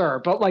for sure,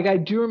 but like I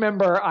do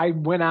remember I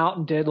went out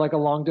and did like a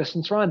long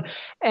distance run,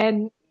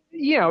 and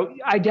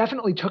I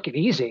definitely took it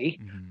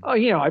easy.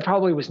 Mm-hmm. I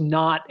probably was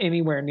not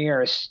anywhere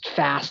near as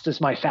fast as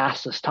my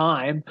fastest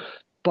time,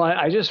 but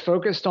I just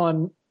focused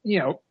on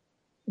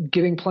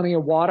getting plenty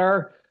of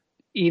water,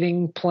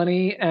 eating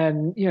plenty,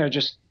 and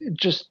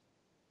just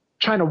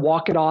trying to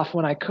walk it off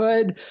when I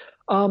could.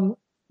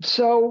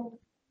 So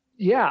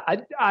yeah,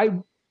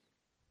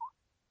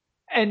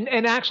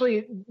 and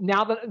actually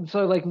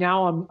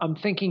now I'm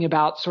thinking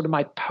about sort of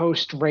my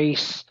post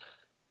race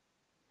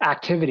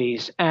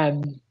activities.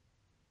 And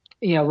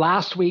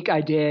last week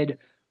I did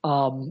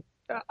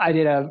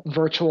a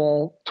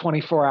virtual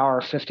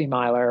 24-hour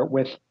 50-miler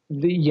with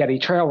the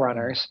Yeti Trail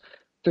Runners,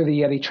 through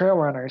the Yeti Trail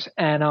Runners,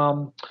 and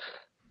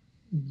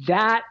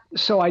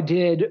so I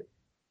did,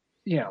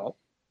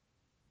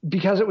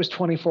 because it was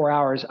 24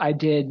 hours, I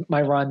did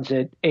my runs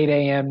at 8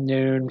 a.m.,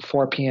 noon,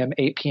 4 p.m.,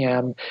 8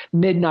 p.m.,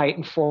 midnight,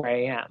 and 4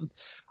 a.m.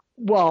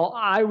 Well,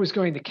 I was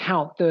going to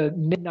count the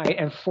midnight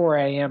and 4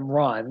 a.m.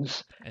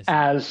 runs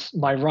as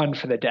my run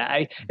for the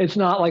day. It's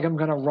not like I'm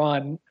going to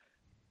run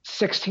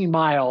 16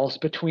 miles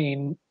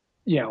between,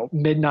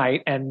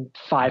 midnight and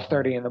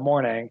 5:30 in the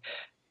morning,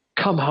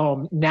 come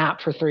home,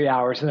 nap for 3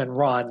 hours, and then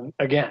run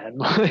again.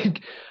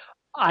 Like,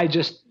 I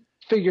just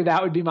figured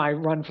that would be my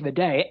run for the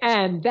day.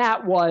 And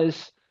that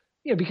was,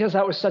 because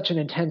that was such an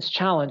intense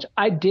challenge,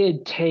 I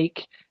did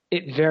take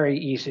it very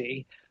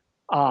easy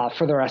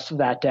for the rest of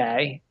that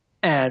day.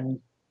 And,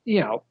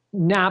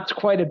 napped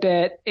quite a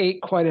bit,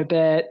 ate quite a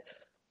bit,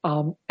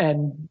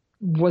 and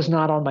was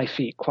not on my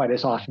feet quite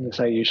as often as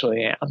I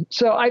usually am.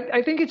 So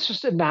I think it's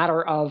just a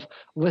matter of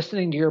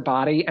listening to your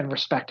body and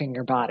respecting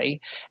your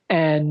body.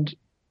 And,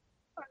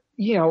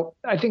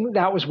 I think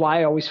that was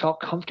why I always felt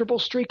comfortable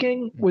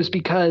streaking, was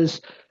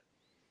because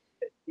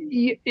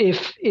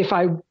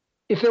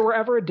if there were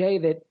ever a day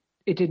that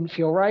it didn't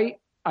feel right,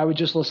 I would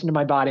just listen to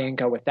my body and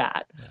go with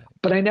that.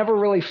 But I never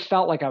really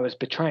felt like I was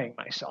betraying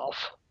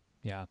myself.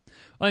 Yeah.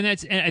 Well, and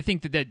I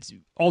think that's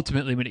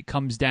ultimately when it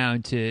comes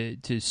down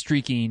to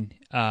streaking,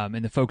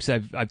 and the folks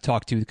I've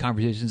talked to, the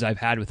conversations I've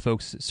had with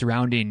folks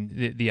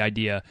surrounding the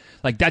idea,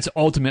 like that's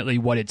ultimately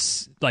what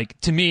it's like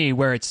to me,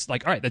 where it's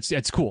like, all right,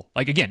 that's cool.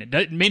 Like again,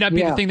 it may not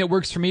be the thing that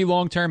works for me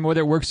long term, whether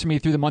it works for me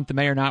through the month of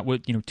May or not,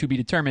 to be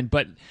determined.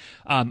 But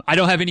I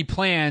don't have any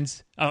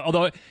plans.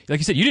 Although, like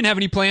you said, you didn't have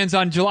any plans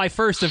on July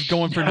 1st of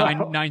going for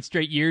nine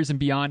straight years and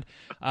beyond.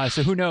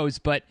 So who knows?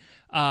 But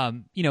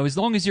as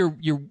long as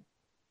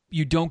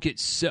you don't get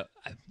so,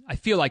 I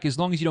feel like as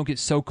long as you don't get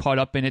so caught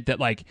up in it that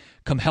like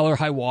come hell or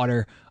high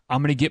water,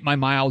 I'm going to get my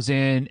miles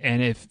in.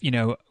 And if,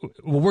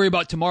 we'll worry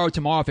about tomorrow.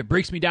 If it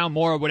breaks me down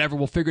more or whatever,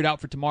 we'll figure it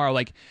out for tomorrow.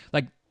 Like,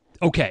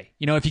 okay.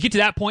 If you get to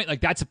that point, like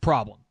that's a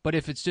problem. But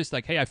if it's just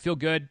like, hey, I feel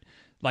good,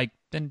 like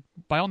then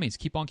by all means,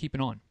 keep on keeping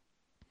on.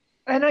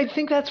 And I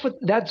think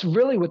that's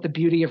really what the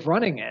beauty of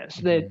running is,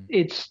 that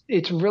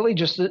it's really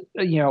just,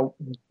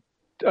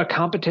 a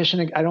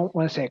competition. I don't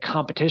want to say a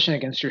competition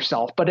against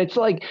yourself, but it's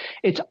like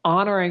it's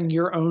honoring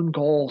your own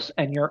goals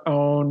and your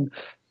own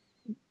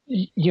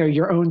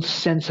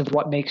sense of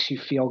what makes you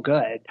feel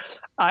good.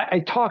 I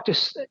talk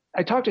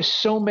to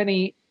so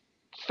many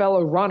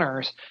fellow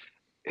runners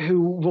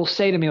who will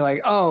say to me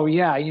like, "Oh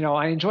yeah,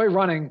 I enjoy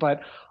running,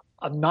 but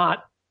I'm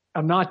not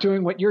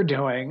doing what you're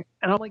doing."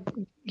 And I'm like,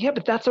 "Yeah,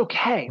 but that's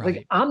okay. Right.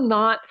 Like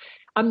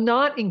I'm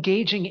not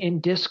engaging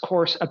in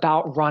discourse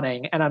about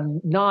running, and I'm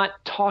not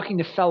talking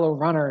to fellow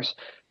runners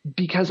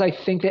because I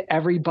think that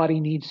everybody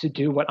needs to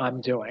do what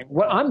I'm doing.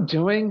 What I'm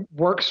doing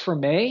works for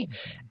me.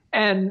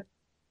 And,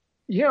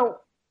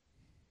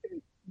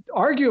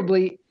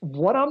 arguably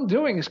what I'm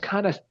doing is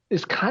kind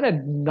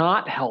of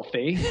not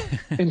healthy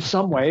in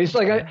some ways.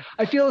 Like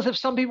I feel as if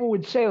some people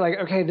would say like,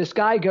 okay, this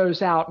guy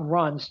goes out and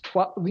runs,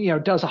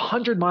 does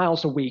 100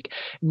 miles a week,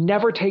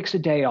 never takes a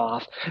day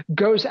off,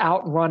 goes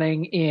out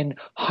running in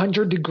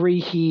 100-degree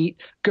heat,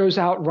 goes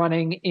out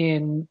running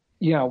in,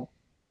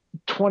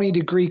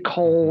 20-degree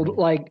cold,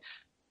 like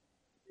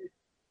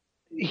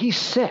he's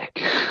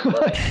sick.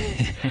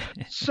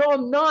 So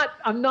I'm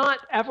not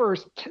ever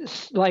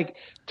like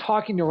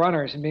talking to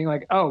runners and being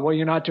like, oh, well,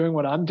 you're not doing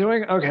what I'm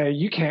doing. Okay.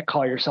 You can't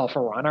call yourself a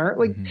runner.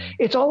 Like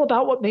it's all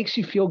about what makes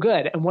you feel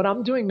good. And what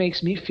I'm doing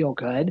makes me feel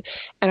good.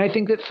 And I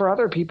think that for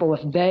other people,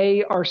 if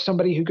they are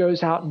somebody who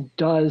goes out and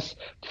does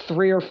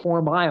 3 or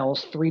 4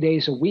 miles 3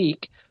 days a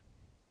week,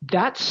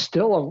 that's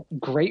still a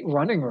great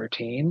running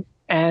routine.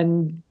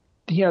 And,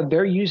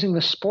 they're using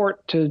the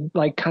sport to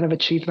like kind of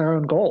achieve their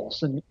own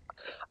goals. And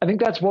I think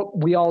that's what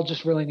we all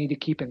just really need to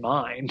keep in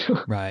mind.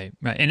 Right.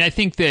 And I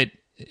think that,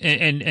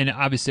 and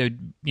obviously,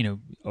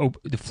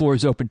 the floor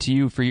is open to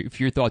you for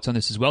your thoughts on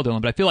this as well,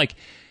 Dylan. But I feel like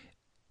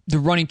the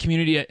running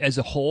community as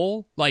a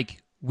whole,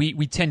 like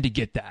we tend to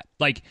get that,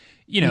 like,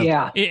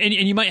 and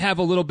you might have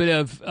a little bit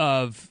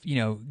of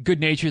good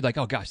natured, like,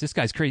 oh gosh, this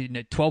guy's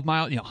crazy, 12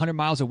 miles, 100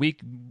 miles a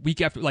week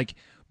after, like.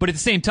 But at the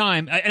same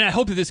time, and I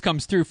hope that this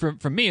comes through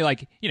from me,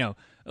 like,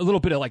 a little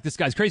bit of like, this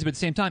guy's crazy, but at the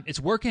same time, it's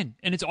working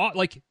and it's all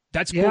like,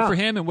 that's cool for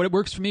him. And what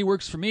works for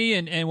me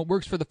and what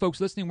works for the folks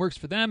listening works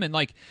for them. And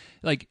like,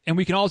 and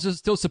we can all just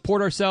still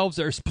support ourselves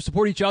or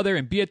support each other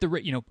and be at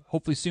the,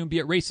 hopefully soon be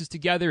at races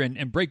together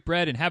and break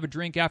bread and have a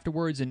drink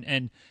afterwards.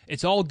 And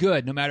it's all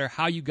good. No matter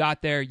how you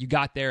got there,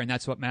 and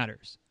that's what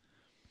matters.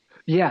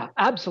 Yeah,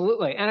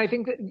 absolutely. And I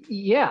think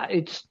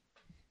that,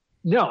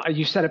 no,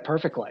 you said it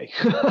perfectly.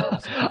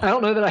 I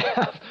don't know that I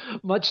have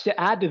much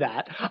to add to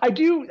that.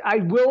 I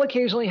will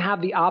occasionally have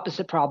the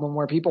opposite problem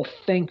where people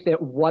think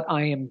that what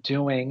I am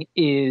doing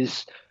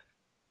is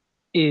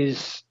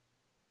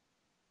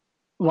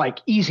like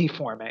easy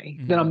for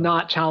me, that I'm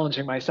not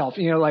challenging myself.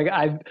 Like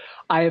I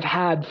have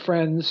had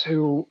friends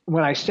who,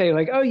 when I say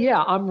like, oh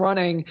yeah, I'm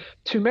running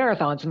 2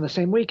 marathons in the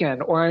same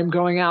weekend, or I'm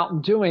going out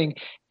and doing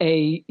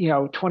a,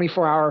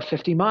 24-hour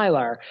 50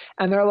 miler.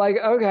 And they're like,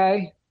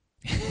 okay.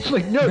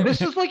 Like, no, this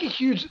is like a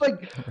huge,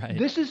 like, right.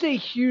 This is a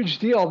huge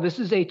deal. This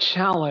is a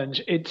challenge.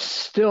 It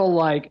still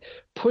like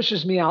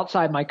pushes me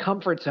outside my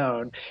comfort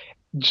zone.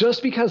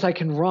 Just because I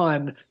can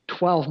run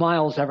 12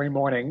 miles every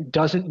morning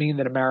doesn't mean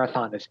that a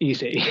marathon is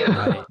easy.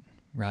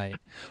 Right.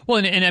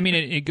 Well, and I mean,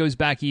 it goes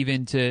back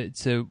even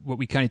to what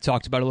we kind of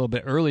talked about a little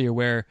bit earlier,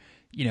 where,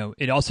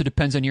 it also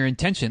depends on your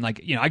intention.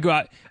 Like, I go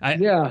out,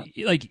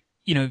 like,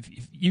 if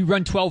you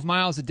run 12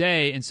 miles a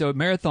day, and so a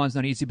marathon's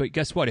not easy, but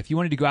guess what? If you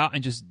wanted to go out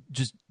and just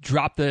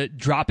drop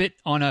it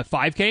on a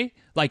 5K,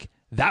 like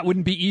that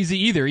wouldn't be easy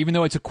either, even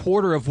though it's a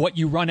quarter of what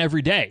you run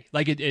every day.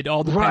 Like it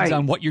all depends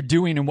on what you're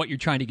doing and what you're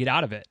trying to get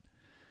out of it.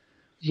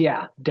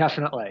 Yeah,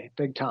 definitely.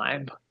 Big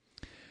time.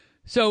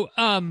 So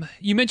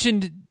you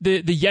mentioned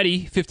the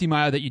Yeti 50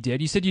 mile that you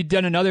did. You said you'd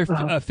done another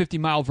 50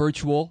 mile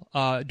virtual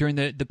during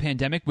the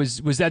pandemic.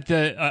 Was that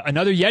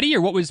another Yeti,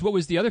 or what was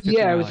the other 50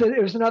 mile? Yeah,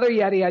 it was another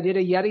Yeti. I did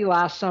a Yeti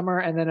last summer,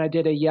 and then I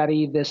did a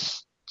Yeti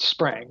this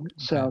spring.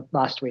 So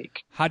last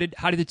week. How did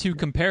the two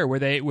compare? Were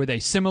they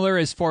similar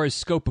as far as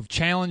scope of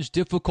challenge,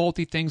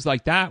 difficulty, things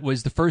like that?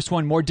 Was the first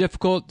one more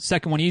difficult,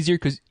 second one easier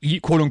because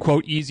quote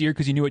unquote easier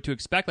because you knew what to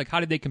expect? Like, how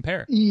did they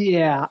compare?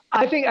 Yeah,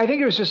 I think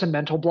it was just a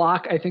mental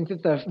block. I think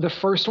that the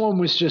first one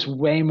was just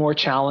way more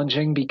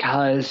challenging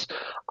because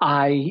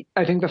I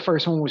think the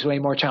first one was way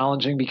more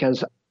challenging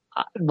because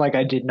like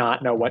I did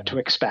not know what to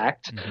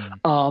expect.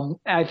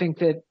 I think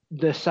that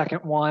the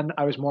second one,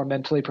 I was more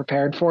mentally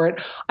prepared for it.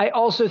 I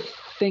also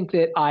think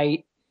that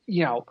I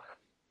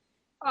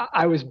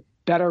was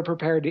better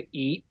prepared to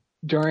eat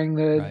during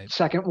the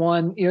second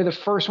one. The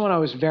first one, I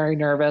was very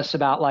nervous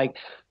about like,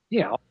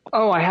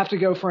 I have to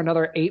go for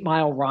another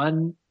 8-mile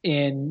run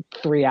in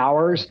 3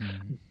 hours.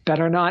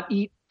 Better not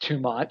eat too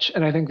much.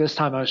 And I think this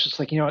time I was just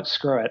like, what,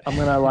 screw it. I'm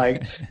going to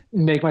like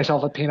make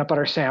myself a peanut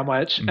butter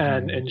sandwich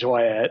and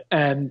enjoy it.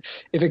 And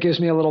if it gives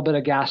me a little bit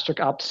of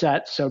gastric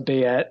upset, so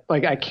be it.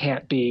 Like I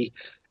can't be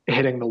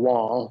hitting the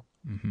wall.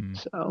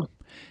 So,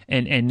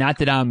 and not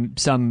that I'm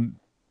some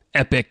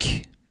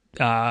epic,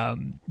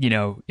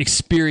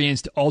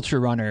 experienced ultra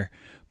runner,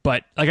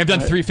 but like I've done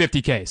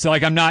 350K. So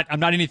like I'm not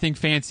anything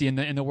fancy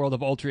in the world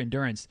of ultra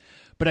endurance.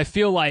 But I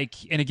feel like,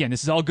 and again,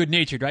 this is all good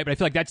natured, right? But I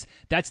feel like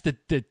that's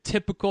the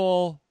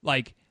typical,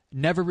 like,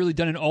 never really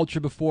done an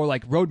ultra before,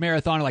 like road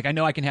marathon. Like I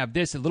know I can have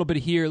this, a little bit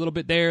of here, a little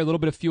bit there, a little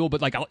bit of fuel,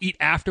 but like I'll eat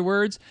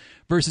afterwards.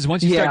 Versus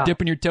once you start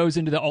dipping your toes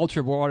into the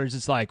ultra waters,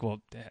 it's like, 4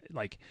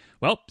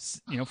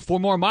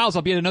 more miles,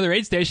 I'll be at another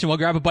aid station. We'll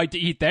grab a bite to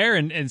eat there,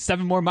 and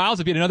 7 more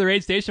miles, I'll be at another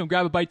aid station. We'll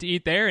grab a bite to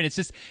eat there, and it's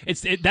just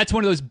that's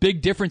one of those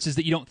big differences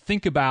that you don't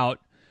think about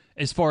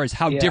as far as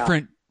how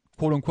different,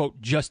 quote unquote,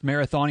 just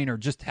marathoning or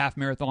just half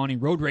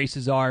marathoning road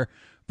races are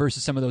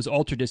versus some of those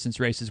ultra distance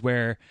races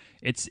where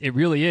it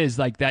really is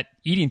like that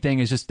eating thing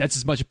is just, that's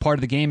as much a part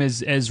of the game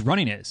as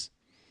running is.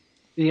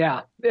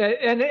 Yeah.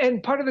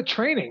 And part of the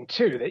training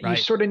too, that you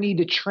sort of need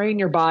to train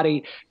your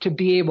body to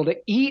be able to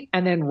eat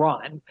and then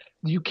run.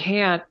 You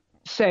can't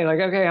say like,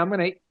 okay, I'm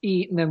going to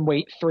eat and then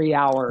wait 3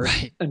 hours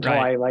until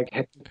I like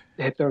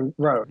hit the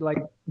road. Like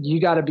you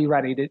got to be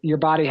ready your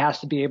body has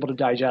to be able to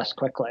digest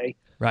quickly.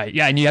 Right.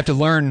 Yeah. And you have to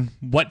learn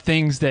what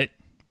things that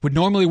would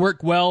normally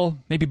work well,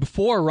 maybe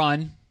before a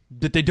run,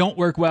 that they don't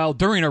work well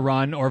during a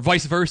run, or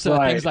vice versa,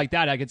 things like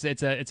that. Like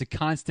it's a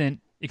constant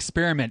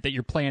experiment that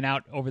you're playing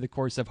out over the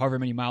course of however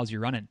many miles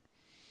you're running.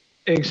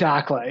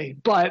 Exactly.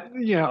 But,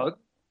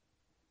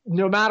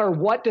 no matter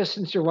what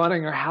distance you're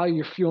running or how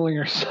you're fueling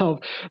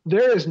yourself,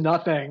 there is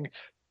nothing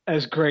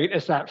as great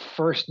as that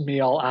first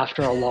meal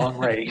after a long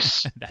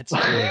race. That's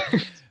true.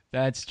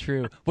 That's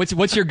true.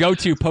 What's your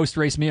go-to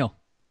post-race meal?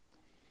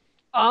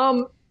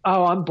 I'm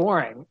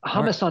boring.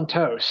 Hummus on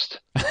toast.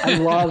 I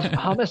love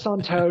hummus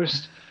on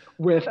toast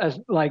with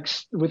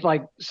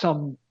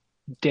some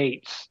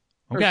dates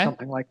or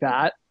something like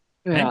that.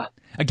 Yeah. And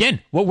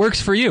again, what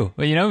works for you?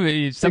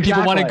 Some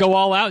people want to go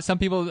all out. Some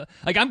people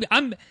like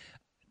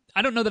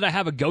I don't know that I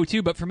have a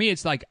go-to, but for me,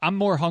 it's like I'm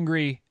more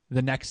hungry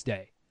the next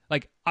day.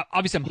 Like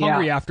obviously I'm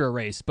hungry after a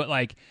race, but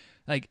like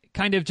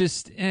kind of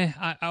just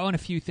I want a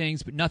few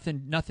things, but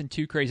nothing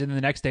too crazy. And then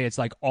the next day, it's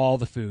like all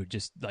the food,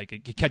 just like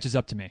it catches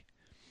up to me.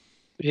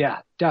 Yeah,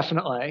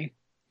 definitely.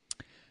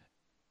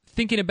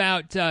 Thinking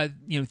about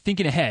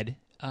thinking ahead,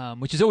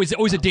 which is always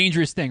a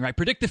dangerous thing, right?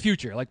 Predict the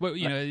future, like what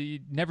you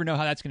never know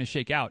how that's going to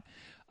shake out.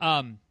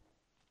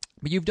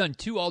 But you've done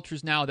 2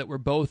 ultras now that were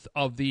both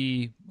of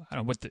the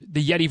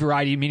the Yeti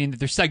variety, meaning that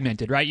they're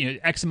segmented, right?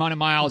 X amount of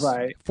miles,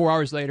 4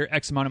 hours later,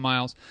 X amount of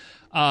miles.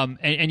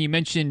 And you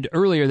mentioned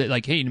earlier that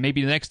like, hey,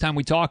 maybe the next time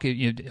we talk,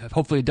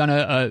 hopefully done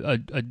a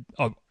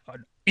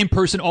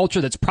in-person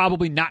ultra that's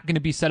probably not going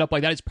to be set up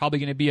like that. It's probably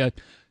going to be a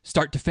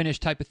start to finish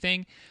type of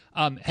thing.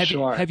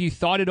 Have you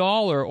thought at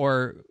all,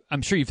 or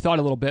I'm sure you've thought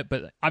a little bit,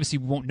 but obviously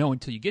we won't know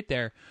until you get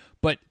there.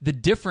 But the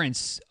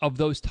difference of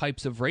those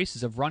types of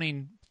races, of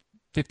running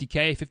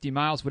 50K, 50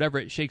 miles, whatever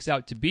it shakes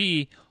out to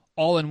be,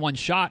 all in one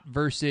shot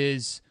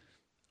versus,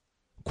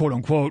 quote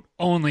unquote,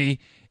 only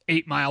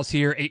 8 miles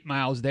here, 8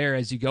 miles there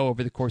as you go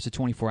over the course of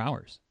 24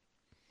 hours.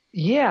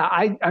 Yeah,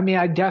 I mean,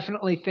 I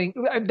definitely think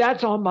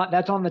that's on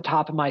the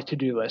top of my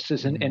to-do list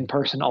is an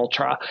in-person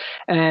ultra.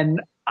 And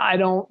I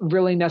don't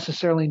really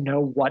necessarily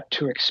know what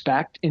to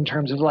expect in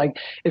terms of like,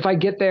 if I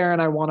get there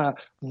and I want to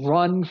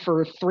run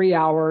for 3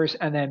 hours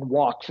and then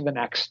walk for the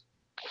next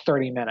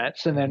 30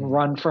 minutes and then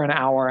run for an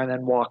hour and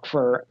then walk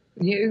for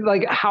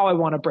like how I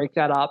want to break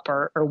that up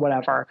or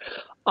whatever.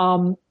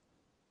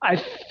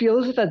 I feel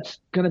as if that's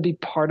going to be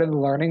part of the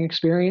learning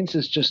experience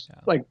is just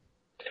like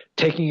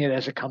taking it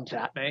as it comes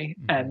at me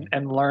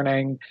and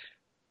learning.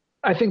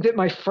 I think that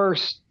my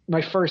first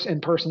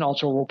in-person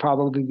ultra will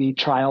probably be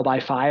trial by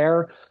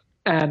fire,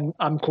 and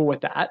I'm cool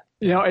with that.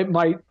 It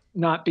might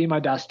not be my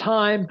best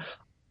time,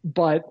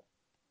 but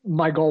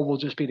my goal will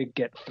just be to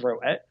get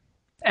through it.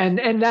 And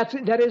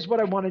that is what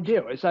I want to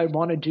do is I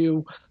want to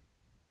do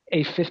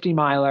a 50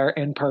 miler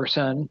in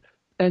person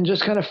and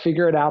just kind of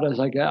figure it out as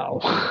I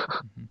go.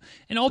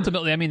 And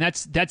ultimately, I mean,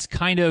 that's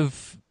kind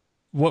of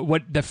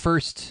what the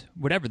first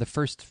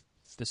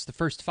That's the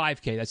first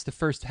 5K. That's the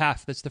first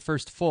half. That's the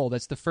first full.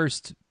 That's the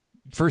first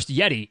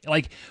Yeti,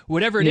 like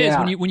whatever it is,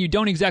 when you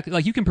don't exactly,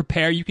 like, you can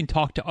prepare, you can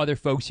talk to other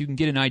folks, you can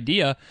get an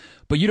idea,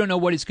 but you don't know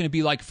what it's going to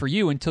be like for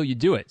you until you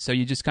do it. So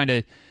you just kind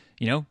of,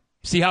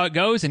 see how it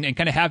goes and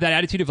kind of have that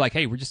attitude of like,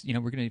 hey, we're just,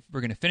 we're going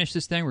to finish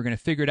this thing. We're going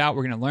to figure it out.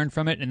 We're going to learn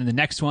from it. And then the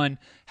next one,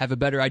 have a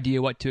better idea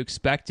what to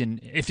expect. And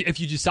if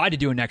you decide to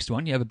do a next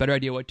one, you have a better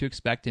idea what to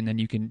expect. And then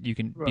you can be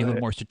a little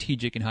more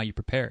strategic in how you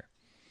prepare.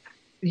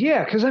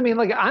 Yeah. Cause I mean,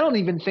 like, I don't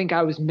even think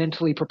I was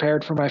mentally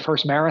prepared for my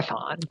first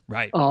marathon.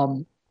 Right.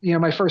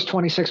 My first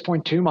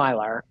 26.2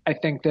 miler, I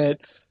think that,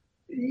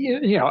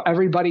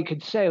 everybody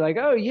could say like,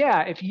 oh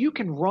yeah, if you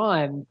can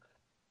run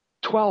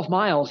 12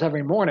 miles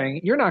every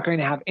morning, you're not going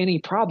to have any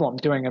problem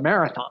doing a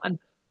marathon.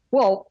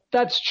 Well,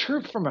 that's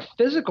true from a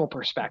physical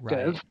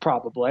perspective,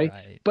 probably,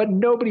 but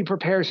nobody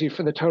prepares you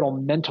for the total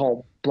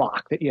mental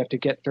block that you have to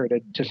get through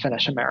to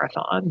finish a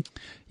marathon.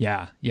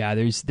 Yeah.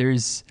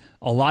 There's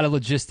a lot of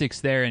logistics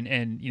there,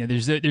 and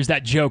there's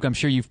that joke. I'm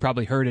sure you've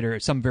probably heard it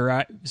or some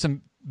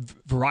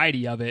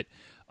variety of it,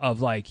 of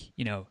like,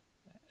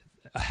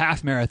 a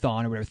half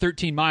marathon or whatever,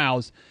 13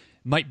 miles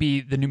might be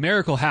the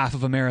numerical half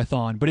of a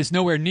marathon, but it's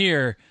nowhere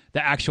near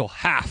the actual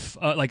half.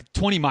 Like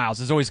 20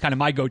 miles is always kind of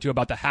my go-to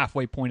about the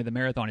halfway point of the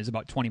marathon, is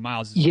about 20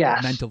 miles.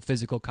 Yes. Mental,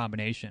 physical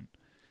combination.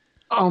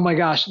 Oh my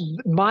gosh.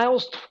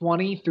 Miles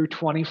 20 through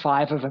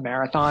 25 of a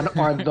marathon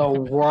are the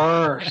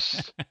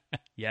worst.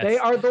 Yes. They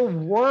are the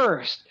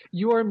worst.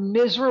 You are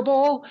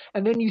miserable.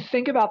 And then you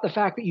think about the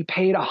fact that you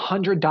paid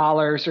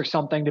 $100 or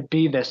something to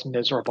be this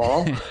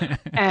miserable.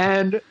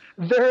 And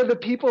they're the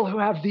people who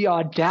have the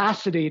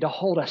audacity to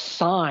hold a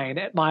sign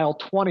at mile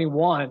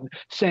 21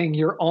 saying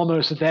you're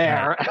almost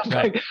there. Right. I'm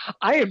like,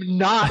 I am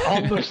not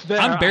almost there.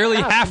 I'm barely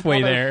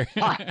halfway there.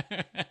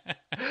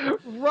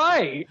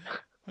 Right.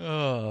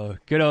 Oh,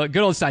 good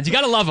old signs. You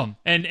got to love them.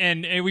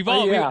 And we've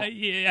all,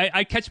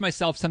 I catch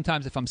myself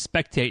sometimes if I'm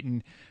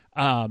spectating,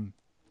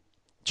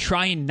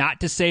 trying not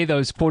to say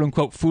those quote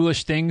unquote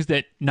foolish things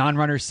that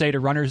non-runners say to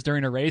runners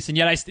during a race. And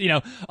yet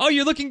oh,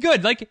 you're looking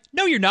good. Like,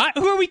 no, you're not.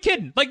 Who are we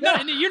kidding? Like, no,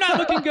 you're not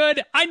looking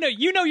good. I know,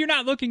 you're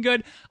not looking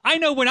good. I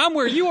know when I'm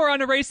where you are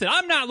on a race that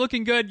I'm not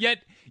looking good, yet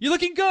you're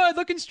looking good,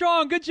 looking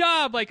strong. Good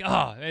job. Like,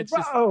 oh, it's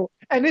just. Oh,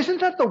 and isn't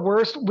that the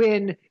worst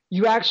when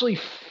you actually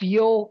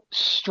feel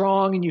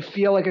strong and you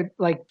feel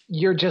like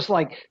you're just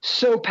like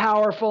so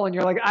powerful and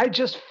you're like, I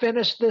just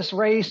finished this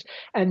race,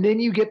 and then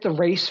you get the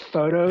race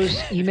photos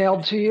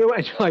emailed to you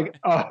and you're like,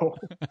 oh,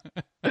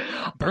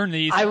 burn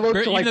these. I looked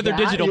even like though they're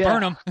digital,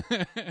 burn them.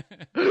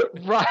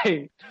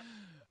 Right.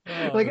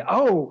 Like,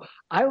 oh,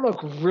 I look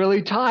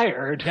really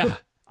tired. Yeah.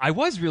 I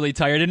was really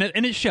tired,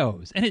 and it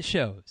shows.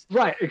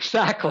 Right,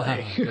 exactly.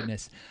 Oh,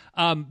 goodness.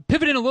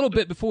 Pivoting a little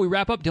bit before we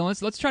wrap up,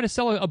 Dylan, let's try to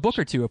sell a book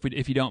or two,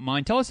 if you don't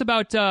mind. Tell us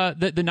about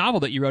the novel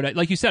that you wrote.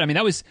 Like you said, I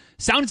mean,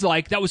 sounds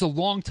like that was a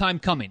long time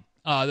coming.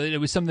 It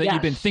was something that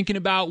you've been thinking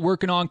about,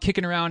 working on,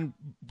 kicking around,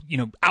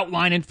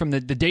 outlining from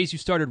the days you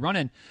started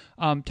running.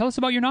 Tell us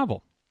about your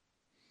novel.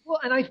 Well,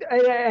 and I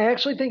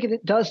actually think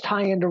it does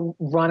tie into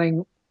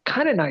running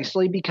kind of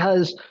nicely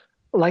because,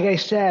 like I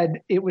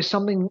said, it was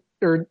something,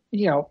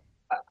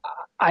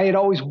 I had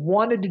always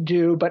wanted to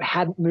do but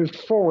hadn't moved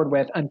forward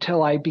with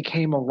until I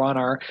became a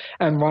runner,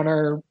 and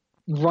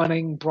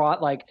running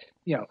brought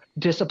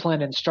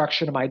discipline and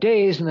structure to my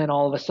days. And then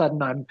all of a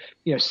sudden I'm,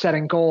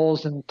 setting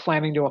goals and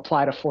planning to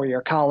apply to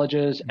 4-year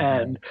colleges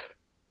and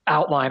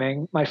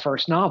outlining my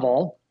first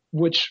novel,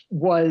 which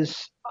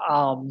was,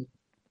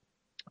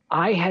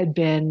 I had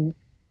been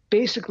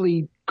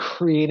basically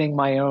creating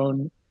my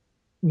own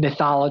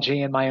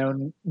mythology and my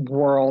own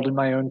world and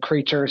my own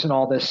creatures and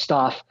all this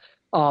stuff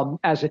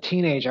as a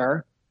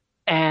teenager,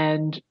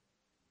 and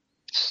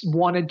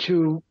wanted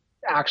to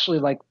actually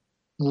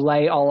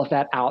lay all of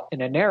that out in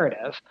a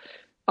narrative.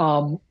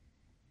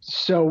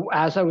 So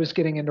as I was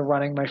getting into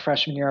running my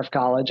freshman year of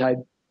college, I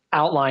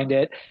outlined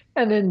it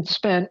and then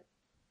spent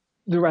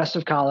the rest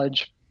of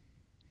college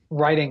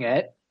writing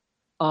it.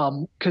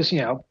 Cause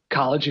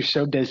college, you're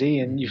so busy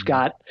and you've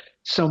got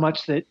so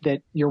much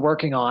that you're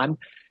working on.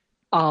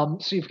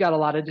 So you've got a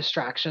lot of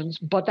distractions,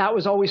 but that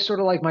was always sort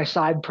of like my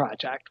side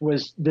project,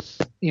 was this,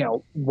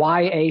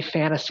 YA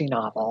fantasy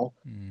novel,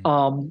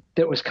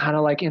 that was kind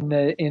of like in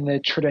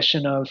the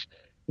tradition of,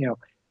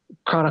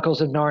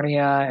 Chronicles of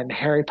Narnia and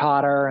Harry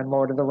Potter and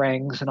Lord of the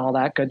Rings and all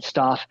that good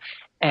stuff.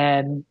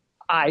 And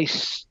I,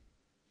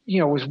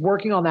 was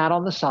working on that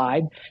on the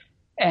side,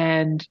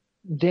 and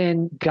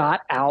then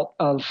got out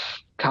of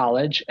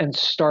college and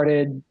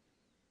started,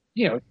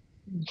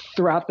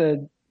 throughout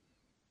the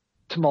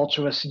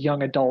tumultuous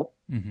young adult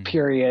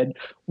period,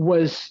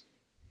 was,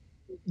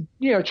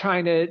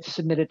 trying to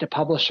submit it to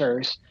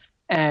publishers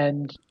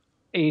and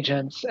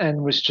agents,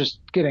 and was just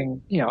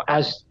getting,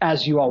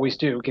 as you always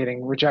do,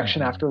 getting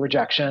rejection after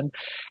rejection,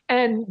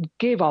 and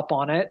gave up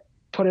on it,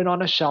 put it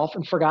on a shelf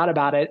and forgot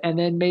about it. And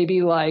then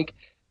maybe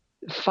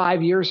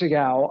 5 years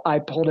ago, I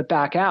pulled it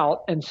back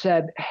out and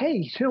said, hey,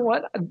 you know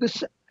what?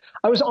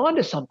 I was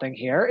onto something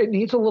here. It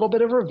needs a little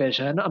bit of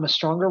revision. I'm a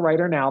stronger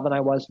writer now than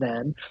I was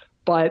then,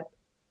 but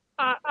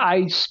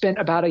I spent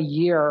about a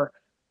year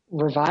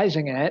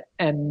revising it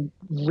and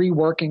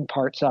reworking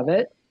parts of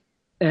it,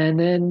 and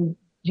then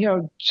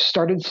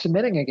started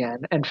submitting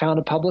again and found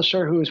a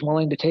publisher who was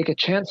willing to take a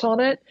chance on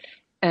it,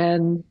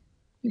 and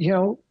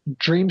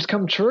dreams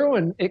come true,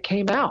 and it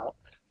came out.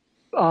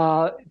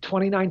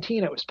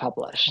 2019 it was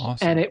published.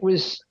 Awesome. And it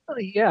was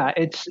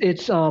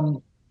it's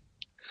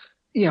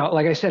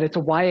like I said, it's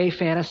a YA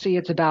fantasy.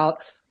 It's about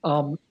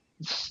a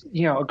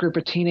group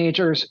of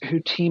teenagers who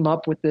team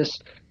up with this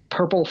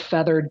purple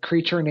feathered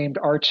creature named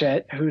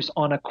Archit, who's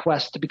on a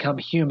quest to become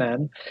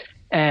human,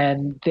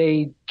 and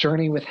they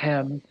journey with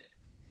him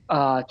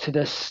to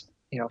this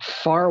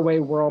faraway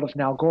world of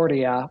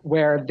Nalgordia,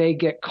 where they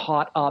get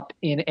caught up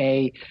in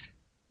a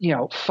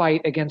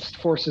fight against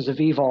forces of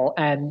evil,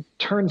 and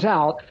turns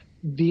out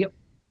the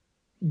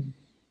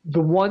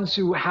ones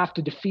who have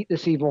to defeat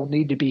this evil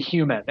need to be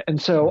human.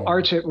 And so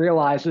Archit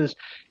realizes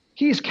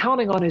he's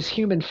counting on his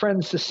human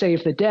friends to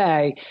save the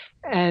day,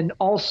 and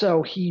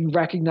also he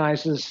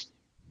recognizes,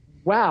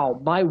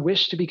 wow, my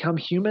wish to become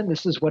human,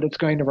 this is what it's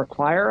going to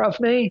require of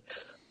me.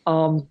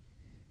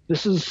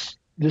 This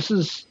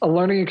is a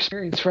learning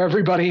experience for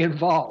everybody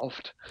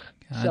involved.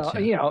 Gotcha.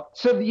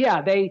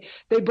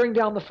 They bring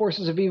down the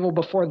forces of evil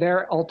before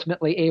they're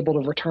ultimately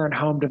able to return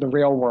home to the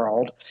real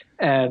world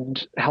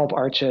and help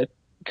Archit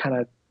kind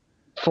of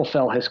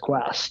fulfill his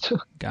quest.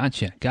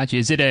 Gotcha.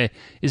 Is it a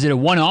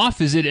one-off?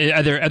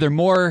 Are there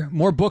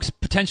more books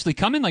potentially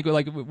coming? Like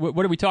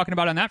what are we talking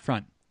about on that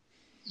front?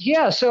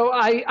 Yeah, so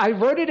I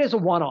wrote it as a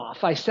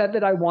one-off. I said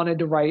that I wanted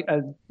to write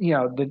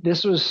that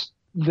this was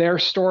their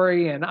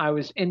story and I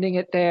was ending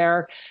it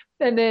there.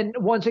 And then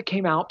once it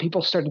came out,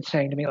 people started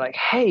saying to me like,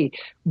 hey,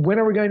 when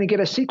are we going to get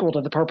a sequel to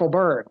The Purple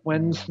Bird?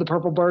 When's The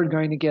Purple Bird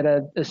going to get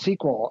a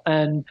sequel?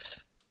 And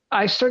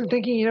I started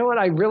thinking, you know what?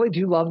 I really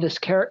do love this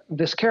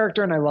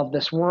character and I love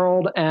this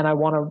world and I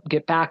want to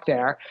get back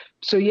there.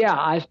 So yeah,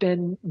 I've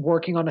been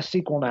working on a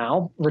sequel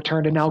now,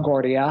 Return to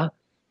Nalgordia,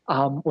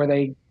 where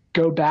they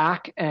go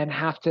back and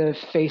have to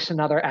face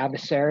another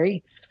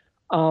adversary.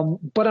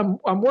 But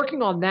I'm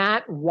working on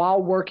that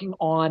while working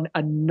on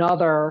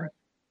another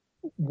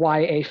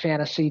YA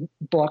fantasy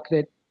book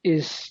that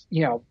is,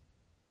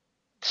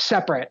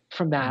 separate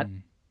from that,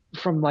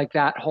 from like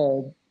that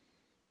whole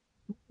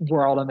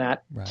world and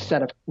that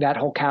set of that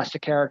whole cast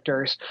of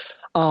characters.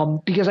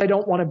 Because I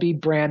don't want to be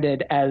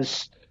branded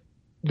as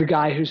the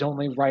guy who's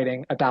only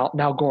writing about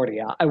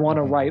Nalgordia. I want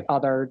to write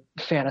other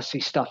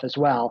fantasy stuff as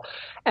well.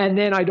 And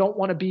then I don't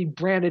want to be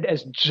branded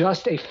as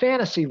just a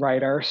fantasy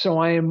writer. So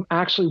I am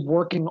actually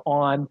working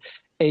on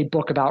a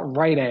book about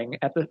writing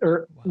a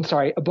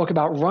book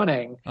about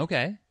running.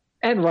 Okay.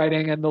 And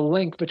writing, and the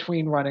link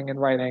between running and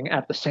writing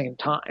at the same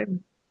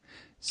time.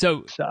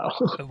 So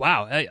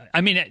wow.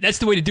 I mean, that's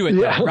the way to do it,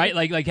 though, right?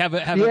 Like have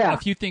a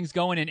few things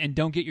going and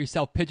don't get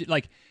yourself pigeon.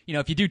 Like,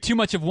 if you do too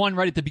much of one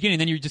right at the beginning,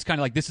 then you're just kind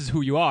of like, this is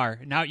who you are.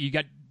 Now's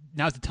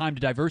the time to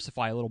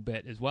diversify a little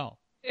bit as well.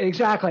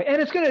 Exactly. And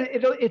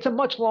it's a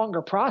much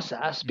longer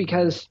process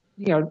because,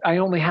 I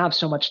only have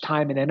so much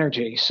time and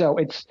energy. So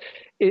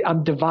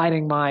I'm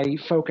dividing my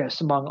focus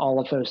among all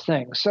of those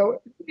things.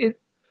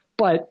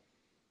 But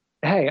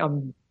hey,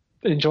 I'm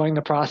enjoying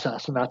the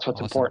process, and that's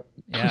what's important.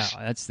 Yeah,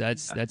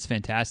 that's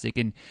fantastic.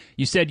 And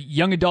you said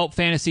young adult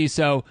fantasy,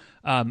 so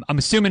I'm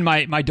assuming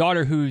my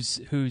daughter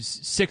who's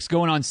 6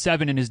 going on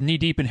 7 and is knee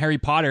deep in Harry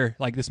Potter,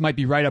 like this might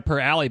be right up her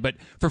alley. But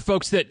for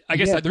folks that, I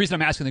guess the reason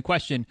I'm asking the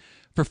question,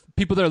 for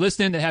people that are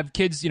listening that have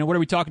kids, what are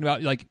we talking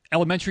about? Like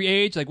elementary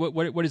age? Like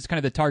what is kind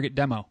of the target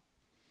demo?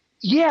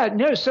 Yeah,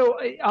 no,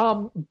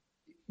 so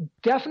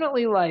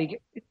definitely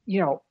like,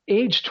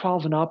 age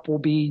 12 and up will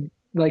be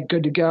like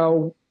good to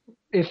go.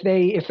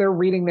 If they're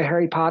reading the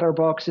Harry Potter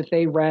books, if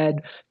they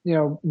read,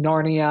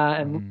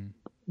 Narnia and,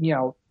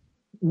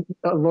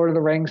 Lord of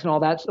the Rings and all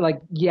that,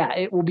 like, yeah,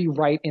 it will be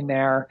right in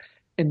their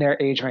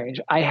age range.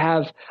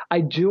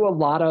 I do a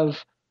lot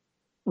of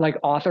like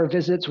author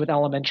visits with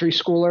elementary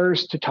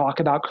schoolers to talk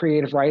about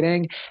creative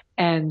writing.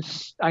 And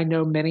I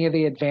know many of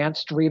the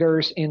advanced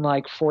readers in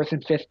like 4th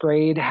and 5th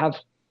grade have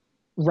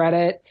read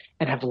it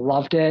and have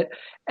loved it.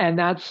 And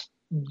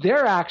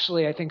they're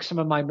actually, I think, some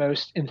of my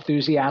most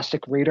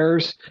enthusiastic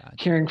readers. Gotcha.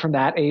 Hearing from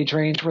that age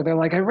range where they're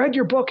like, I read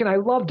your book and I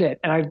loved it.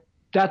 And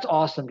that's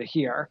awesome to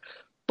hear.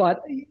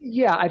 But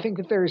yeah, I think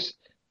that there's,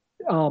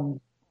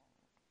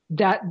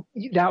 that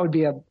would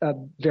be a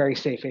very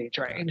safe age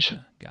range.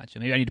 Gotcha.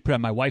 Maybe I need to put on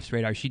my wife's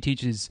radar. She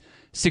teaches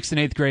 6th and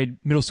 8th grade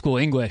middle school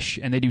English,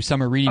 and they do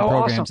summer reading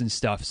programs awesome. And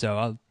stuff. So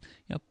I'll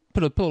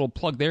put a little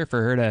plug there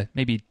for her to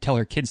maybe tell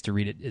her kids to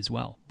read it as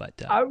well.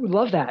 But I would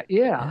love that.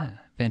 Yeah.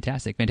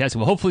 Fantastic.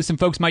 Well, hopefully some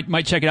folks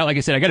might check it out. Like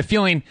I said, I got a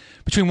feeling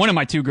between one of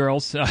my two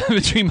girls,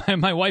 between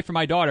my wife and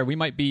my daughter, we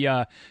might be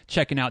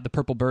checking out The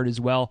Purple Bird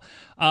as well.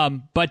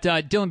 But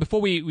Dylan,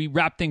 before we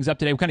wrap things up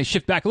today, we'll kind of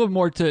shift back a little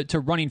more to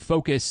running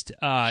focused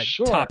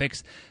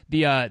topics.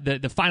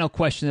 The final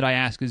question that I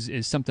ask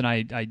is something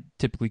I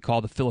typically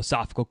call the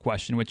philosophical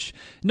question, which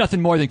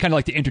nothing more than kind of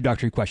like the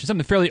introductory question,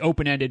 something fairly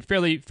open-ended,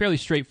 fairly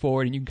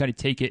straightforward, and you can kind of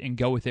take it and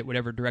go with it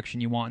whatever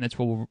direction you want. And that's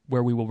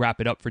where we will wrap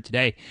it up for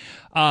today.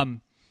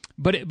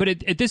 But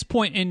at this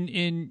point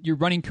in your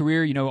running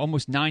career,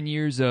 almost 9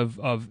 years of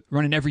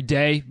running every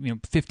day,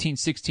 15,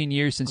 16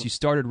 years since you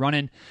started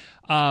running,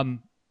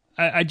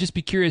 I'd just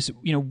be curious,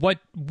 what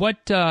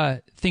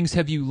things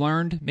have you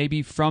learned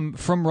maybe from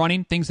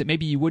running, things that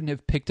maybe you wouldn't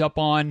have picked up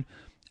on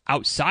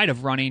outside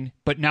of running,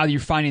 but now you're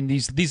finding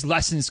these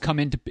lessons come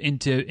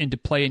into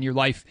play in your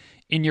life,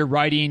 in your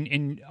writing,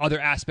 in other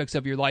aspects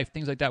of your life,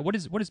 things like that. What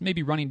is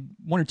maybe running,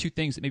 one or two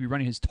things that maybe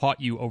running has taught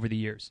you over the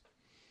years?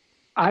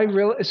 I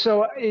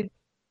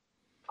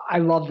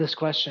love this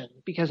question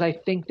because I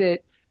think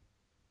that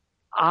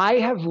I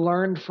have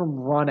learned from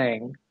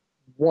running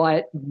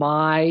what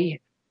my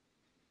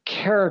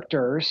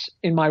characters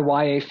in my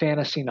YA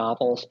fantasy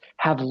novels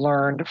have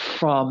learned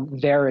from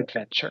their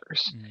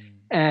adventures.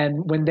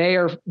 And when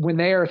they're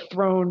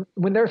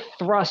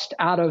thrust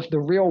out of the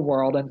real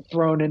world and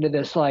thrown into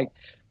this like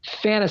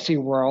fantasy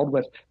world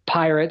with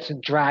pirates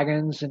and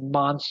dragons and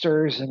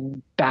monsters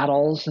and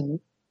battles and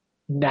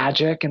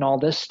magic and all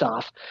this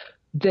stuff,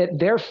 that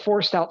they're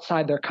forced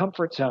outside their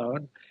comfort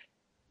zone.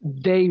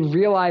 They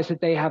realize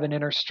that they have an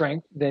inner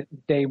strength that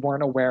they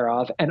weren't aware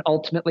of and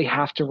ultimately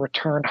have to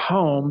return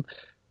home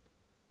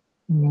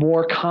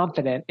more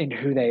confident in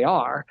who they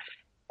are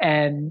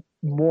and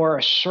more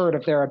assured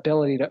of their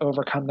ability to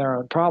overcome their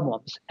own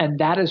problems. And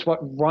that is what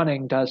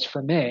running does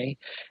for me.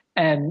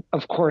 And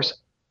of course,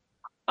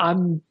 I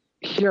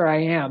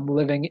am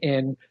living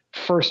in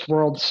first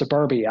world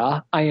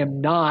suburbia. I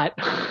am not,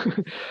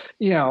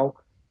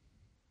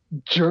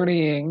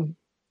 journeying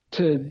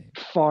to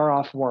far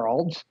off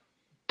worlds,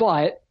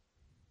 but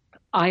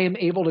I am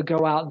able to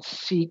go out and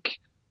seek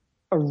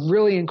a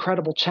really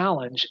incredible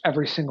challenge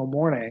every single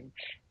morning.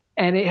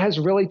 And it has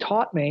really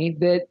taught me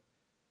that,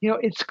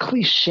 it's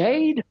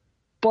cliched,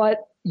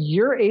 but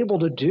you're able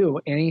to do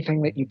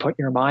anything that you put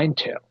your mind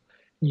to.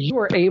 You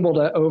are able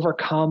to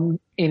overcome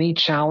any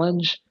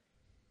challenge.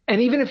 And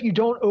even if you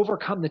don't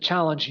overcome the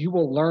challenge, you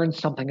will learn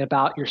something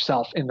about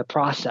yourself in the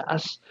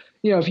process.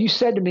 If you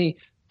said to me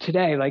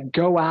today, like,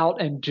 go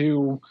out and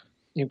do,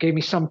 gave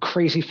me some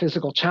crazy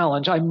physical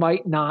challenge, I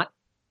might not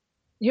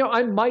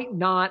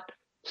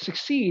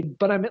succeed,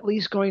 but I'm at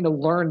least going to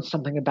learn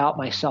something about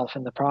myself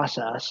in the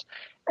process.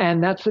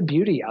 And that's the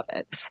beauty of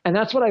it. And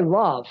that's what I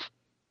love.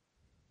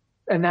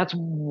 And that's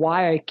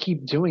why I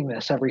keep doing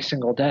this every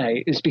single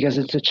day, is because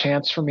it's a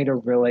chance for me to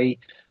really,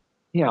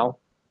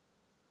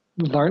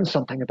 learn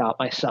something about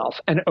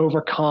myself and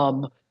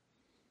overcome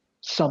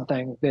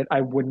something that I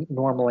wouldn't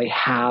normally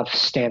have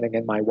standing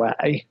in my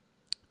way.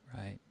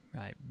 Right.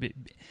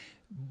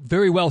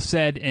 Very well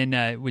said.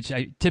 And which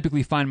I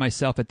typically find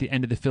myself at the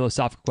end of the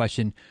philosophical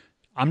question,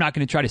 I'm not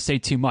going to try to say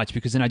too much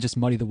because then I just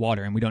muddy the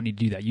water, and we don't need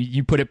to do that.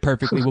 You put it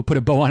perfectly. We'll put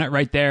a bow on it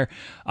right there.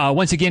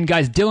 Once again,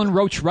 guys,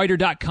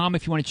 DylanRoachWriter.com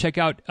if you want to check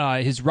out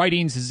his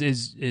writings,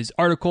 his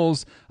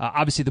articles.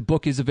 Obviously, the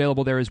book is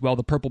available there as well,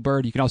 The Purple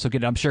Bird. You can also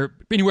get it, I'm sure,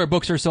 anywhere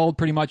books are sold,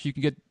 pretty much, you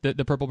can get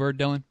the Purple Bird,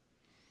 Dylan?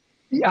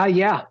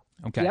 Yeah.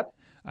 Okay. Yep.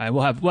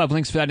 We'll have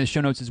links for that in the show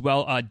notes as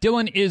well.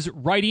 Dylan is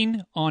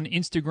writing on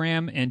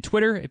Instagram and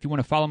Twitter if you want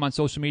to follow him on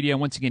social media.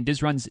 Once again,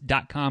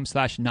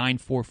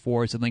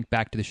 dizruns.com/944 is a link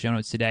back to the show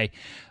notes today.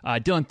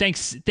 Dylan,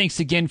 thanks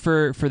again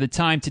for the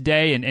time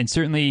today, and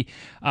certainly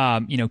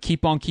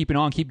keep on keeping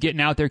on, keep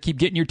getting out there, keep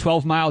getting your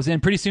 12 miles in.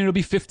 Pretty soon it'll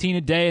be 15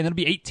 a day, and then it'll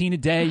be 18 a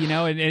day,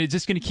 and it's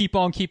just going to keep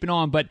on keeping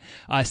on. But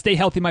stay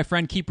healthy, my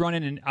friend. Keep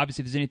running, and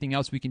obviously if there's anything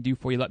else we can do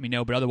for you, let me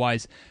know. But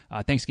otherwise,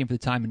 thanks again for the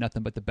time, and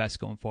nothing but the best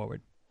going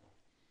forward.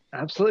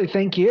 Absolutely.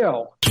 Thank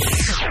you.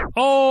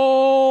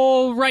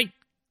 All right,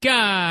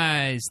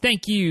 guys.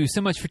 Thank you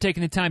so much for taking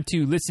the time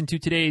to listen to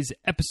today's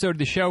episode of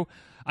the show.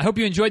 I hope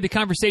you enjoyed the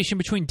conversation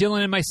between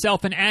Dylan and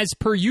myself. And as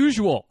per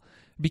usual,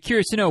 I'd be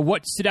curious to know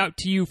what stood out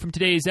to you from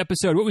today's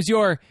episode. What was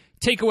your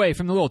takeaway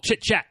from the little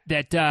chit-chat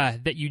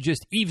that you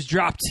just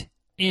eavesdropped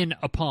in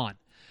upon?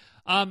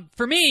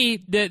 For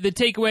me, the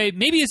takeaway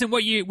maybe isn't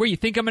where you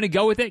think I'm going to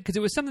go with it, because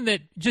it was something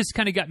that just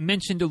kind of got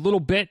mentioned a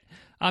little bit,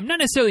 not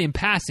necessarily in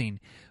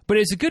passing. But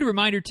it's a good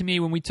reminder to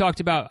me when we talked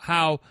about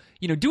how,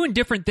 doing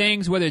different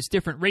things, whether it's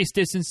different race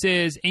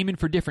distances, aiming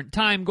for different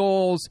time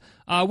goals,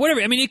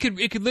 whatever. I mean, it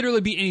could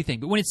literally be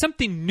anything. But when it's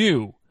something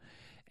new,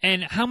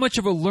 and how much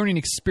of a learning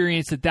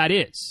experience that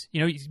is,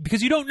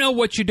 because you don't know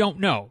what you don't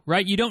know,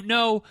 right? You don't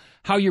know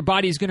how your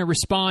body is going to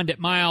respond at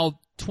mile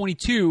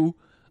 22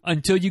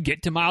 until you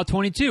get to mile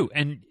 22.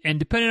 And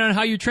depending on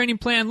how your training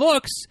plan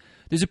looks,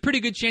 there's a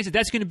pretty good chance that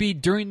that's going to be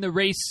during the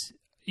race,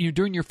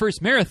 during your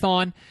first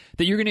marathon,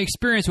 that you're going to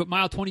experience what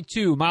mile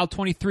 22, mile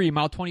 23,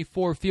 mile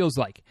 24 feels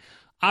like.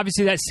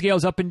 Obviously, that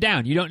scales up and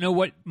down. You don't know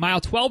what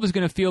mile 12 is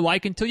going to feel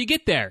like until you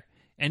get there.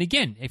 And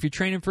again, if you're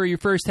training for your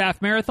first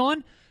half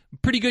marathon,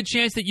 pretty good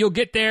chance that you'll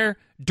get there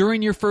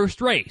during your first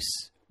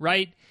race,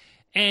 right?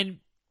 And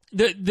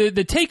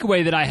the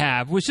takeaway that I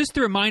have was just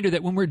the reminder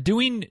that when we're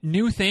doing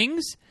new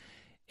things,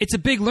 it's a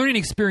big learning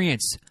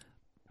experience.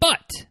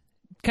 But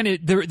kind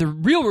of the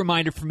real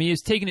reminder for me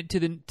is taking it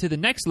to the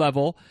next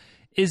level,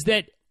 is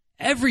that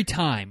every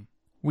time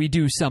we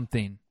do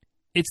something,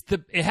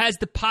 it has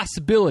the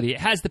possibility, it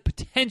has the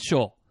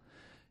potential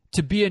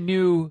to be a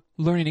new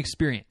learning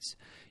experience.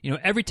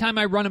 Every time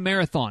I run a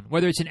marathon,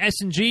 whether it's an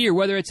S&G or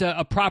whether it's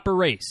a proper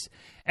race,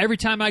 every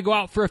time I go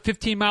out for a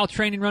 15-mile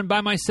training run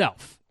by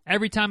myself,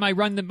 every time I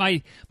run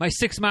my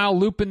 6-mile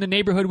loop in the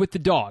neighborhood with the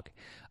dog,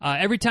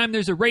 every time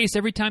there's a race,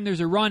 every time there's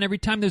a run, every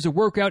time there's a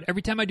workout,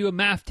 every time I do a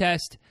math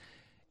test,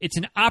 it's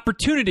an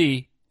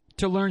opportunity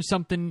to learn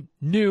something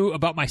new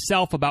about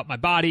myself, about my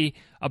body,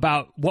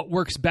 about what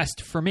works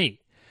best for me.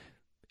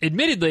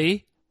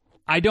 Admittedly,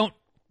 I don't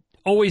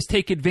always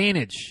take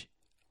advantage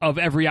of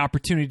every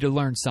opportunity to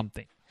learn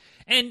something.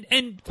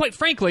 And quite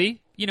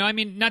frankly,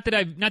 not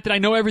that I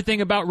know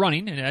everything about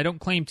running, and I don't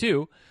claim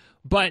to,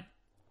 but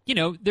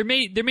there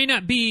may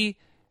not be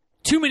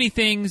too many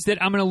things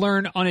that I'm going to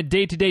learn on a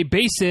day-to-day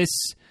basis,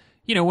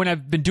 when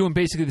I've been doing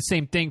basically the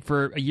same thing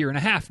for a year and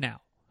a half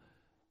now.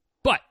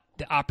 But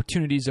the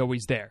opportunity is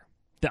always there.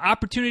 The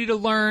opportunity to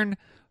learn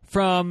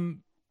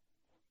from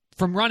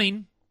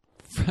running,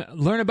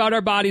 learn about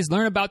our bodies,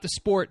 learn about the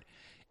sport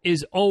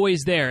is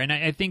always there. And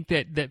I think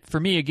that for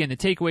me, again, the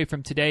takeaway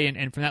from today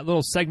and from that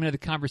little segment of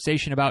the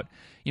conversation about,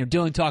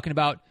 Dylan talking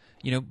about,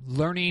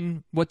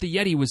 learning what the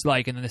Yeti was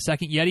like, and then the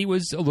second Yeti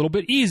was a little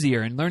bit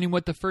easier, and learning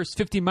what the first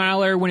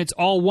 50-miler when it's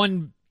all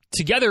one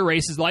together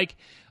race is like,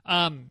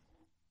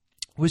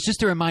 was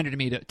just a reminder to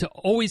me to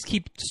always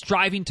keep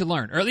striving to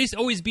learn, or at least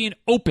always being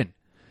open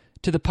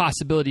to the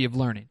possibility of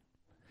learning.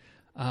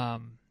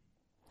 And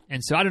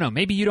so I don't know,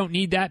 maybe you don't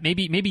need that.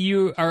 Maybe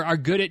you are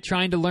good at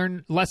trying to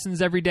learn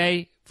lessons every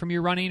day from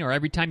your running or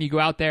every time you go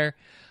out there.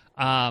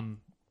 But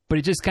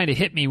it just kind of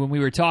hit me when we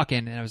were talking,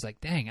 and I was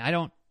like, dang, I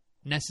don't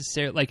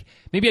necessarily,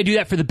 maybe I do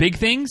that for the big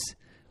things,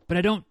 but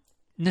I don't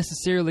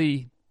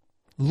necessarily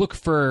look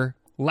for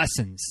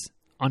lessons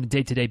on a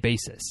day-to-day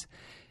basis.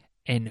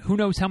 And who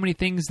knows how many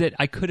things that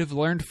I could have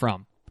learned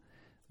from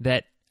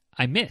that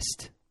I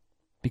missed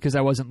because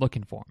I wasn't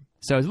looking for them.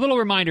 So it's a little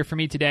reminder for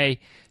me today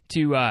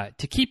to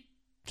keep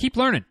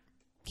learning,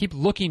 keep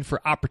looking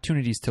for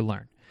opportunities to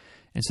learn.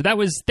 And so that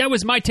was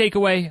my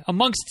takeaway,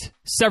 amongst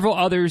several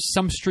others,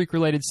 some streak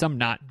related, some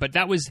not. But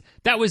that was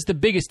the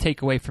biggest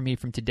takeaway for me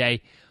from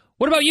today.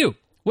 What about you?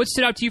 What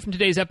stood out to you from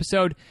today's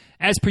episode?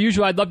 As per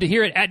usual, I'd love to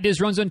hear it at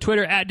DizRuns on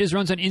Twitter, at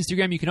DizRuns on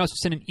Instagram. You can also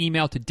send an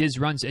email to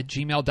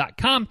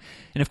dizruns@gmail.com.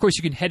 And of course,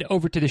 you can head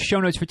over to the show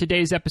notes for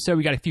today's episode.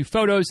 We got a few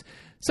photos,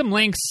 some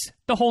links,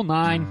 the whole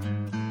nine,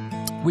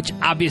 which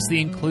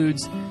obviously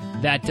includes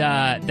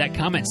that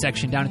comment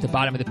section down at the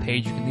bottom of the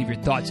page. You can leave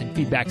your thoughts and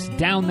feedbacks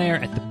down there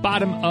at the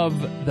bottom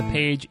of the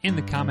page in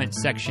the comment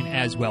section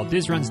as well.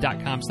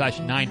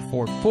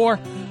 DizRuns.com/944.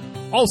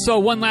 Also, at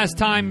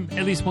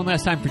least one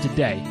last time for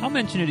today. I'll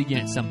mention it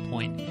again at some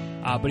point.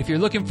 But if you're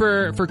looking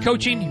for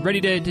coaching,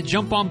 ready to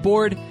jump on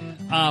board,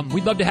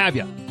 we'd love to have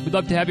you. We'd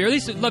love to have you, or at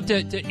least we'd love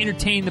to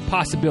entertain the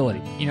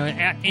possibility.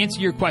 Answer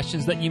your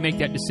questions, let you make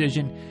that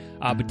decision.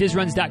 But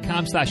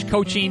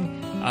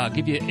DizRuns.com/coaching,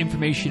 give you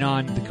information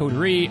on the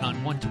coterie,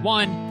 on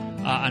one-to-one,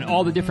 on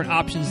all the different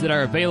options that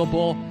are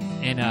available.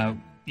 And,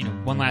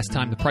 one last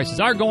time, the prices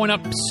are going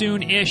up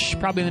soon-ish,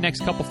 probably in the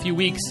next few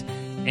weeks.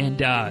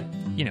 And,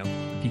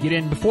 if you get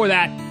in before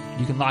that,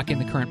 you can lock in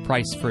the current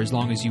price for as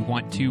long as you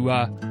want to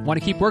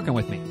keep working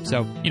with me.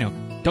 So,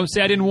 don't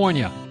say I didn't warn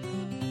you,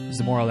 is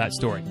the moral of that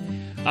story.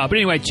 But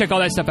anyway, check all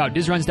that stuff out,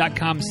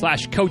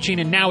 DizRuns.com/coaching.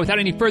 And now, without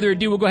any further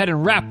ado, we'll go ahead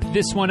and wrap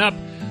this one up.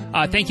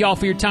 Thank you all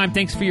for your time.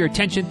 Thanks for your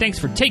attention. Thanks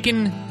for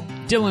taking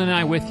Dylan and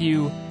I with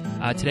you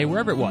today,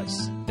 wherever it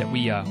was that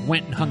we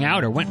went and hung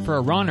out or went for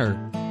a run or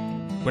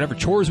whatever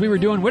chores we were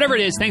doing. Whatever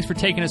it is, thanks for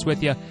taking us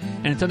with you.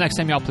 And until next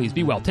time, y'all, please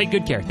be well. Take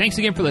good care. Thanks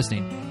again for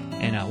listening.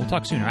 And we'll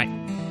talk soon, all right?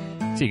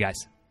 See you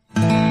guys.